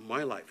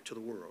my life to the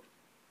world,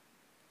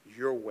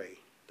 your way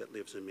that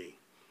lives in me,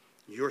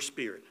 your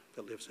spirit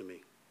that lives in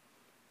me?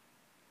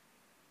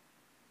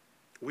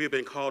 We have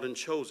been called and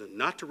chosen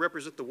not to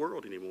represent the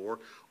world anymore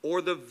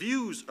or the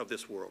views of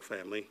this world,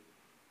 family,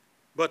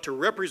 but to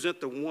represent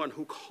the one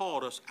who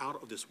called us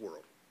out of this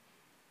world.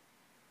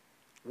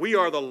 We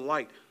are the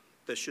light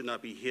that should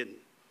not be hidden.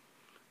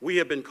 We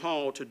have been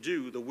called to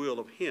do the will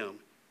of him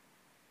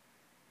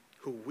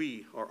who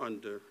we are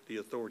under the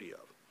authority of.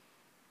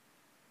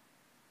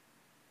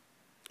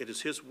 It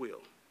is his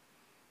will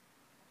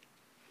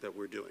that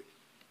we're doing.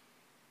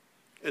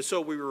 And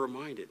so we were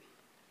reminded,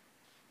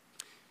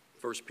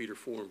 1 Peter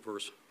 4 and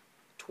verse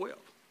 12.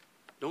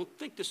 Don't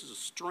think this is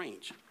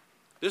strange.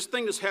 This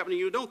thing that's happening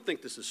to you, don't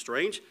think this is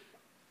strange.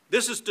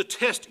 This is to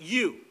test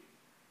you.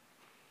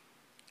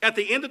 At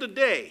the end of the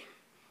day,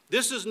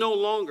 this is no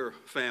longer,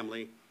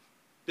 family,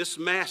 this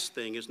mask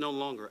thing is no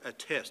longer a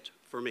test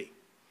for me.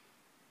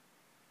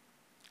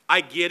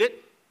 I get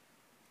it.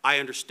 I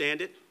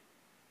understand it.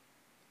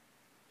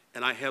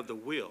 And I have the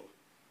will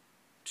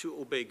to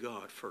obey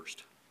God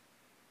first.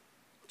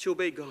 To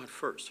obey God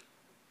first.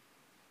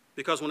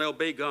 Because when I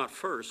obey God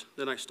first,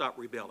 then I stop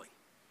rebelling.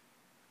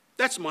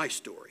 That's my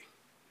story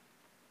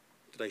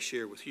that I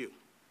share with you.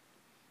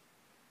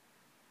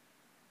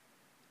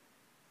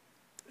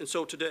 And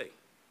so today,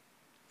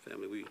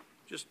 family, we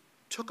just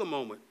took a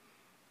moment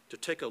to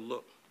take a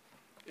look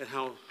at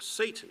how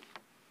Satan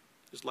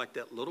is like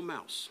that little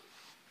mouse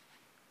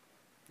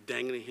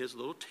dangling his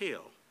little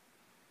tail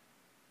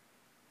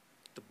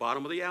at the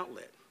bottom of the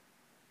outlet,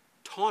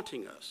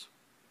 taunting us.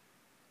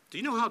 Do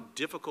you know how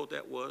difficult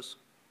that was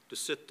to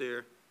sit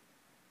there?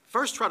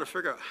 First, try to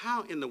figure out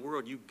how in the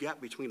world you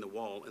got between the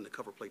wall and the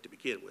cover plate to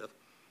begin with.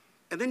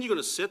 And then you're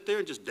going to sit there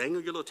and just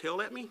dangle your little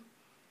tail at me?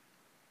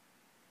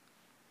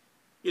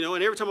 You know,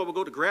 and every time I would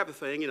go to grab the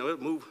thing, you know,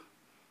 it'd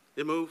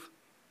move.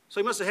 So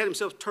he must have had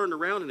himself turned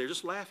around and they're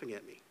just laughing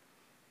at me.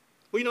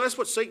 Well, you know, that's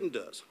what Satan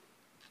does.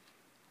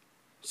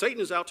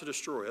 Satan is out to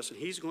destroy us, and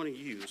he's going to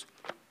use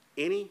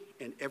any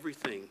and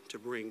everything to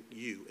bring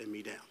you and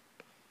me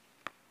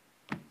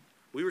down.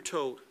 We were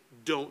told,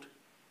 don't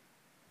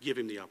give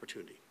him the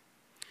opportunity.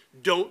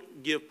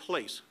 Don't give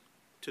place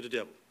to the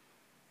devil.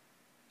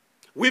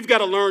 We've got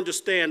to learn to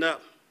stand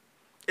up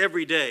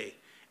every day,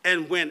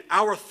 and when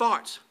our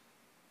thoughts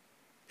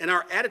and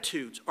our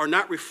attitudes are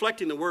not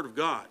reflecting the Word of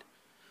God,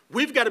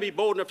 we've got to be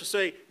bold enough to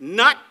say,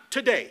 not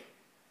today.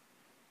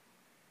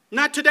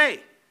 Not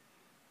today.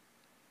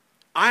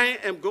 I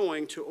am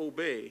going to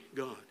obey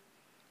God.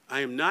 I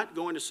am not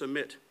going to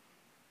submit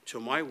to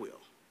my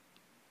will,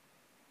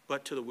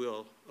 but to the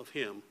will of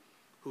him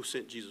who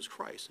sent Jesus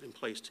Christ and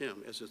placed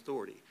him as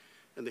authority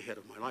and the head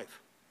of my life.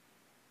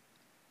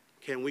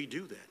 Can we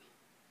do that?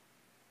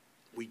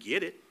 We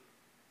get it.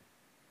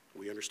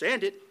 We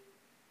understand it.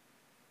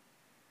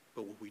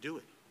 But will we do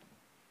it?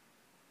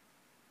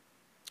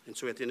 And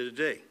so at the end of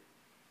the day,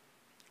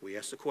 we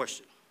ask the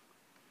question,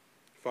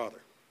 Father,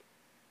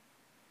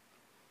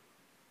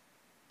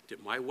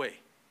 did my way,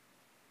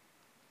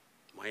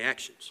 my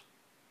actions,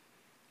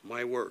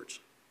 my words,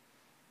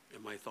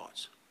 and my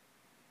thoughts,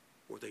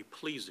 were they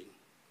pleasing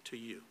to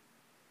you?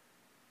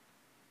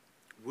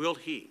 Will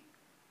he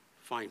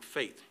find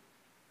faith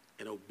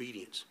and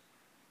obedience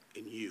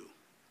in you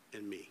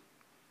and me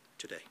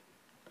today?